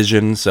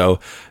vision, so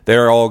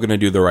they're all going to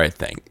do the right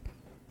thing.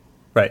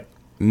 Right.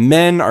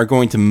 Men are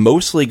going to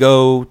mostly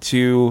go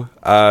to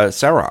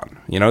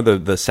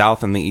Sauron, the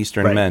south and the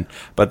eastern men.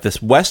 But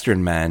this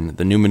western men,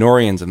 the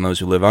Númenóreans and those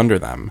who live under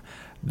them,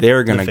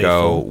 they're going to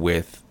go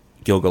with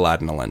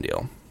Gil-galad and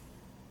Elendil.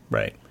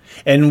 Right.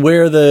 And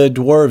where are the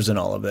dwarves in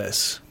all of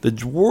this? The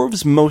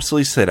dwarves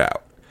mostly sit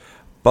out.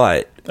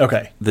 But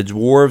the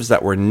dwarves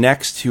that were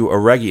next to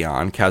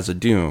Eregion,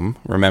 Khazad-dûm,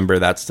 remember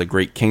that's the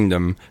great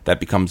kingdom that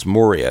becomes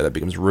Moria, that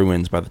becomes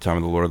ruins by the time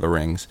of the Lord of the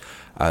Rings.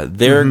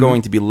 They're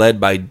going to be led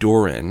by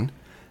Durin,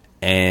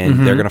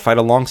 and they're going to fight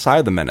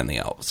alongside the men and the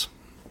elves.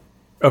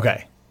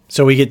 Okay.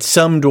 So we get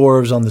some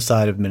dwarves on the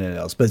side of men and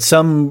elves, but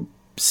some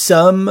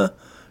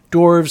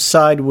dwarves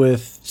side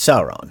with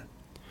Sauron.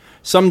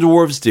 Some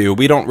dwarves do.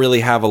 We don't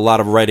really have a lot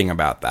of writing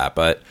about that,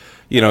 but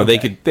they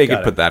could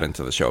put that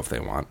into the show if they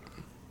want.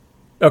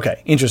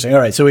 Okay, interesting. All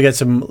right, so we got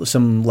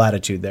some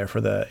latitude there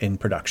in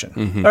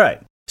production. All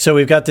right. So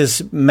we've got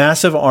this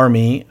massive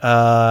army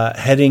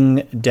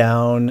heading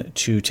down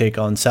to take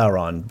on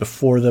Sauron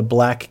before the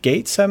Black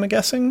Gates, I'm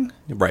guessing?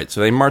 Right,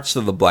 so they march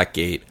to the Black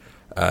Gate.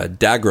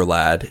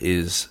 Dagorlad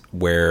is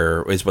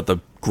what the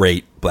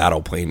Great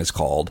Battle Plain is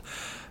called.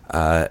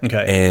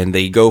 And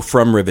they go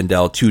from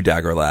Rivendell to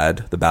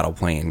Dagorlad, the battle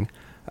plain,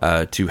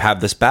 to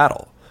have this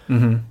battle.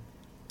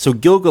 So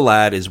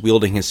Gil-galad is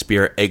wielding his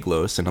spear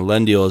Eglos, and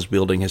Elendil is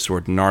wielding his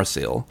sword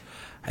Narsil.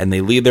 And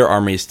they lead their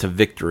armies to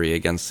victory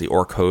against the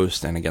orc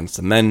host and against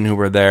the men who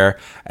were there,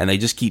 and they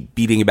just keep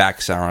beating back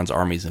Sauron's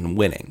armies and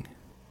winning.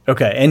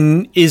 Okay,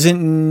 and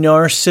isn't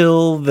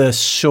Narsil the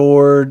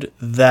sword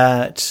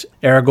that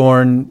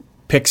Aragorn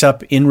picks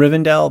up in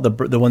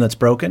Rivendell, the one that's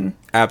broken?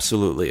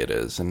 Absolutely it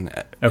is, and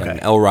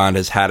Elrond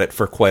has had it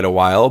for quite a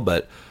while,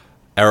 but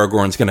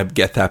Aragorn's going to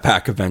get that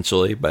back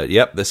eventually. But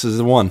yep, this is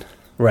the one.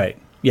 Right,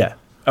 yeah.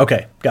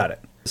 Okay, got it.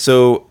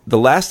 So the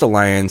last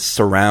alliance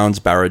surrounds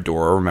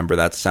Barad-dûr. Remember,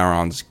 that's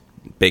Sauron's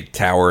big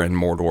tower in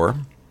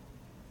Mordor.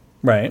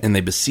 Right. And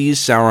they besiege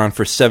Sauron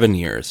for 7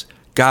 years.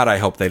 God, I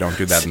hope they don't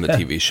do that in the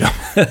TV show.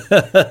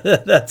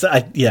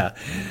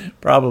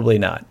 Probably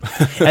not.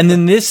 And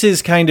then this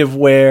is kind of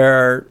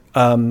where,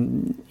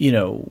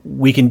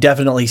 we can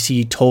definitely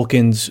see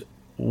Tolkien's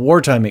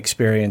wartime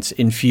experience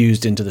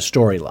infused into the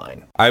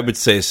storyline. I would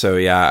say so,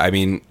 yeah. I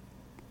mean,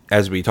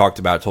 as we talked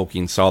about,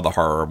 Tolkien saw the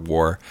horror of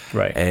war,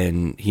 right,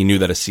 and he knew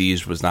that a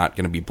siege was not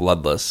going to be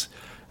bloodless.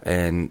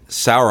 And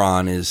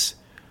Sauron is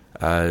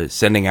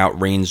sending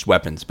out ranged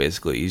weapons,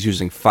 basically. He's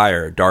using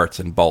fire, darts,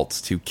 and bolts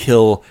to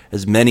kill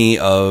as many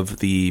of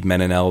the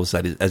men and elves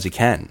as he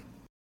can.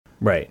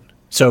 Right.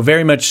 So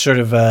very much sort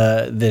of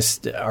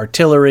this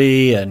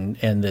artillery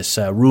and this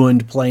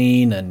ruined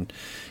plain and,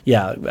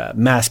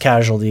 mass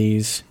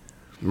casualties.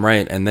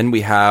 Right, and then we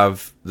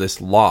have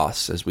this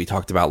loss, as we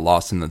talked about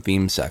loss in the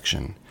theme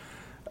section,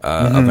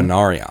 of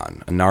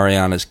Anarion.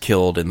 Anarion is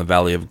killed in the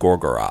Valley of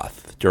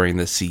Gorgoroth during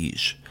the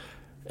siege,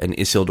 and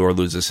Isildur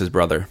loses his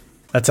brother.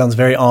 That sounds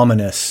very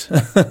ominous.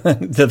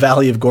 The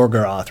Valley of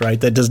Gorgoroth,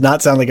 right? That does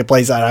not sound like a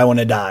place I want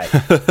to die.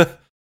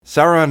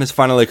 Sauron has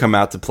finally come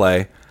out to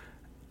play,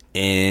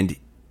 and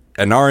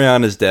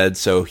Anarion is dead,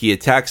 so he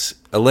attacks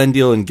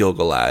Elendil and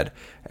Gil-galad,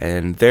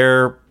 and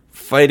they're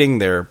fighting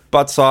their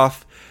butts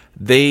off.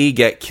 They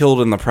get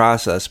killed in the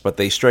process, but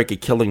they strike a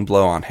killing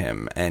blow on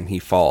him, and he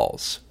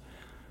falls.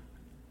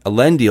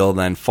 Elendil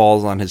then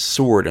falls on his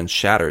sword and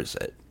shatters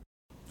it.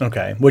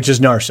 Okay, which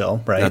is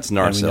Narsil, right? That's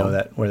Narsil. And we know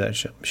that where that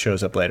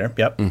shows up later.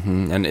 Yep.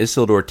 And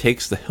Isildur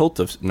takes the hilt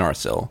of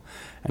Narsil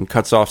and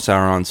cuts off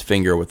Sauron's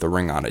finger with the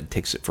ring on it,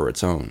 takes it for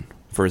his own.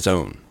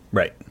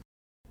 Right.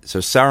 So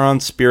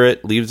Sauron's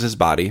spirit leaves his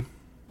body.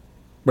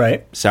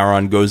 Right.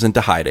 Sauron goes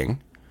into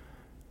hiding,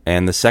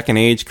 and the Second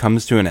Age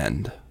comes to an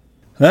end.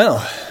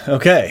 Well,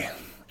 okay.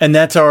 And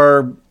that's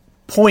our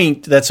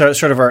point. That's our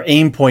sort of our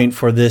aim point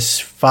for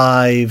this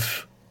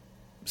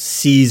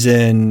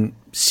 5-season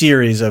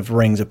series of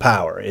Rings of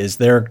Power, is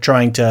they're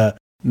trying to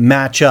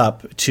match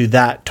up to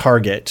that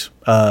target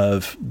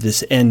of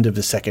this end of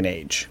the Second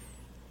Age.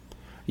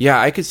 Yeah,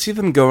 I could see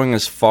them going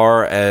as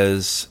far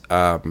as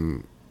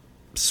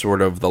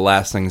sort of the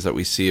last things that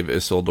we see of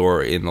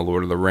Isildur in The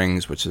Lord of the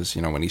Rings, which is,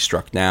 when he's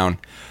struck down.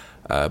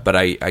 But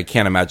I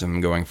can't imagine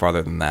them going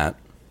farther than that.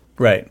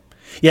 Right.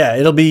 Yeah,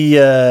 it'll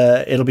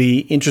be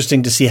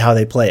interesting to see how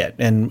they play it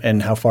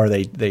and how far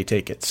they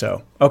take it.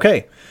 So,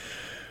 okay.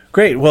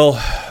 Great. Well,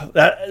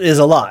 that is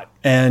a lot.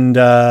 And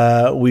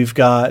we've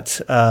got,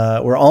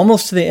 we're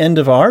almost to the end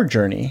of our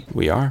journey.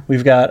 We are.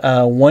 We've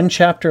got one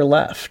chapter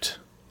left,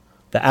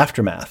 The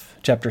Aftermath,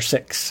 chapter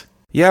 6.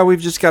 Yeah, we've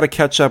just got to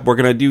catch up. We're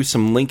going to do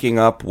some linking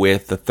up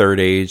with the Third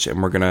Age,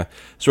 and we're going to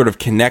sort of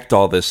connect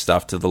all this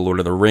stuff to the Lord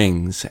of the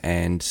Rings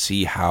and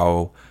see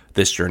how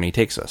this journey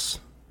takes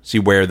us. See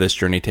where this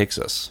journey takes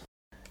us.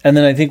 And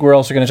then I think we're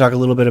also going to talk a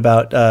little bit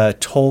about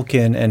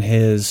Tolkien and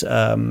his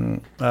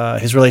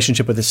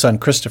relationship with his son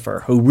Christopher,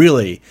 who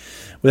really,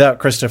 without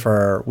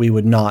Christopher, we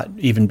would not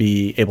even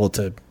be able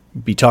to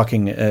be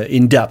talking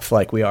in depth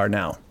like we are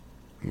now.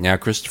 Yeah,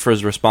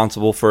 Christopher's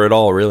responsible for it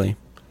all, really.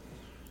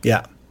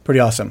 Yeah, pretty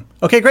awesome.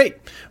 Okay, great.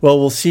 Well,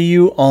 we'll see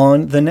you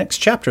on the next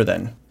chapter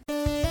then.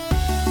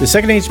 The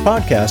Second Age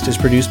podcast is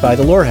produced by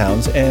the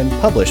Lorehounds and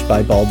published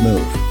by Bald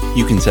Move.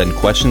 You can send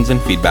questions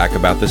and feedback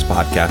about this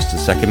podcast to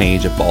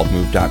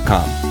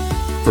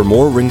secondage@baldmove.com. For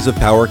more Rings of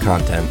Power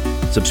content,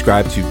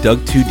 subscribe to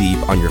Dug Too Deep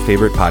on your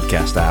favorite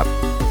podcast app.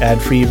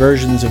 Ad-free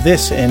versions of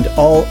this and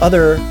all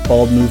other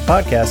Bald Move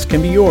podcasts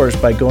can be yours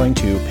by going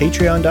to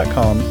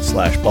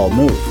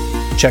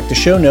patreon.com/baldmove. Check the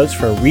show notes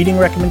for reading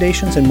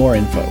recommendations and more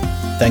info.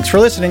 Thanks for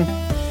listening.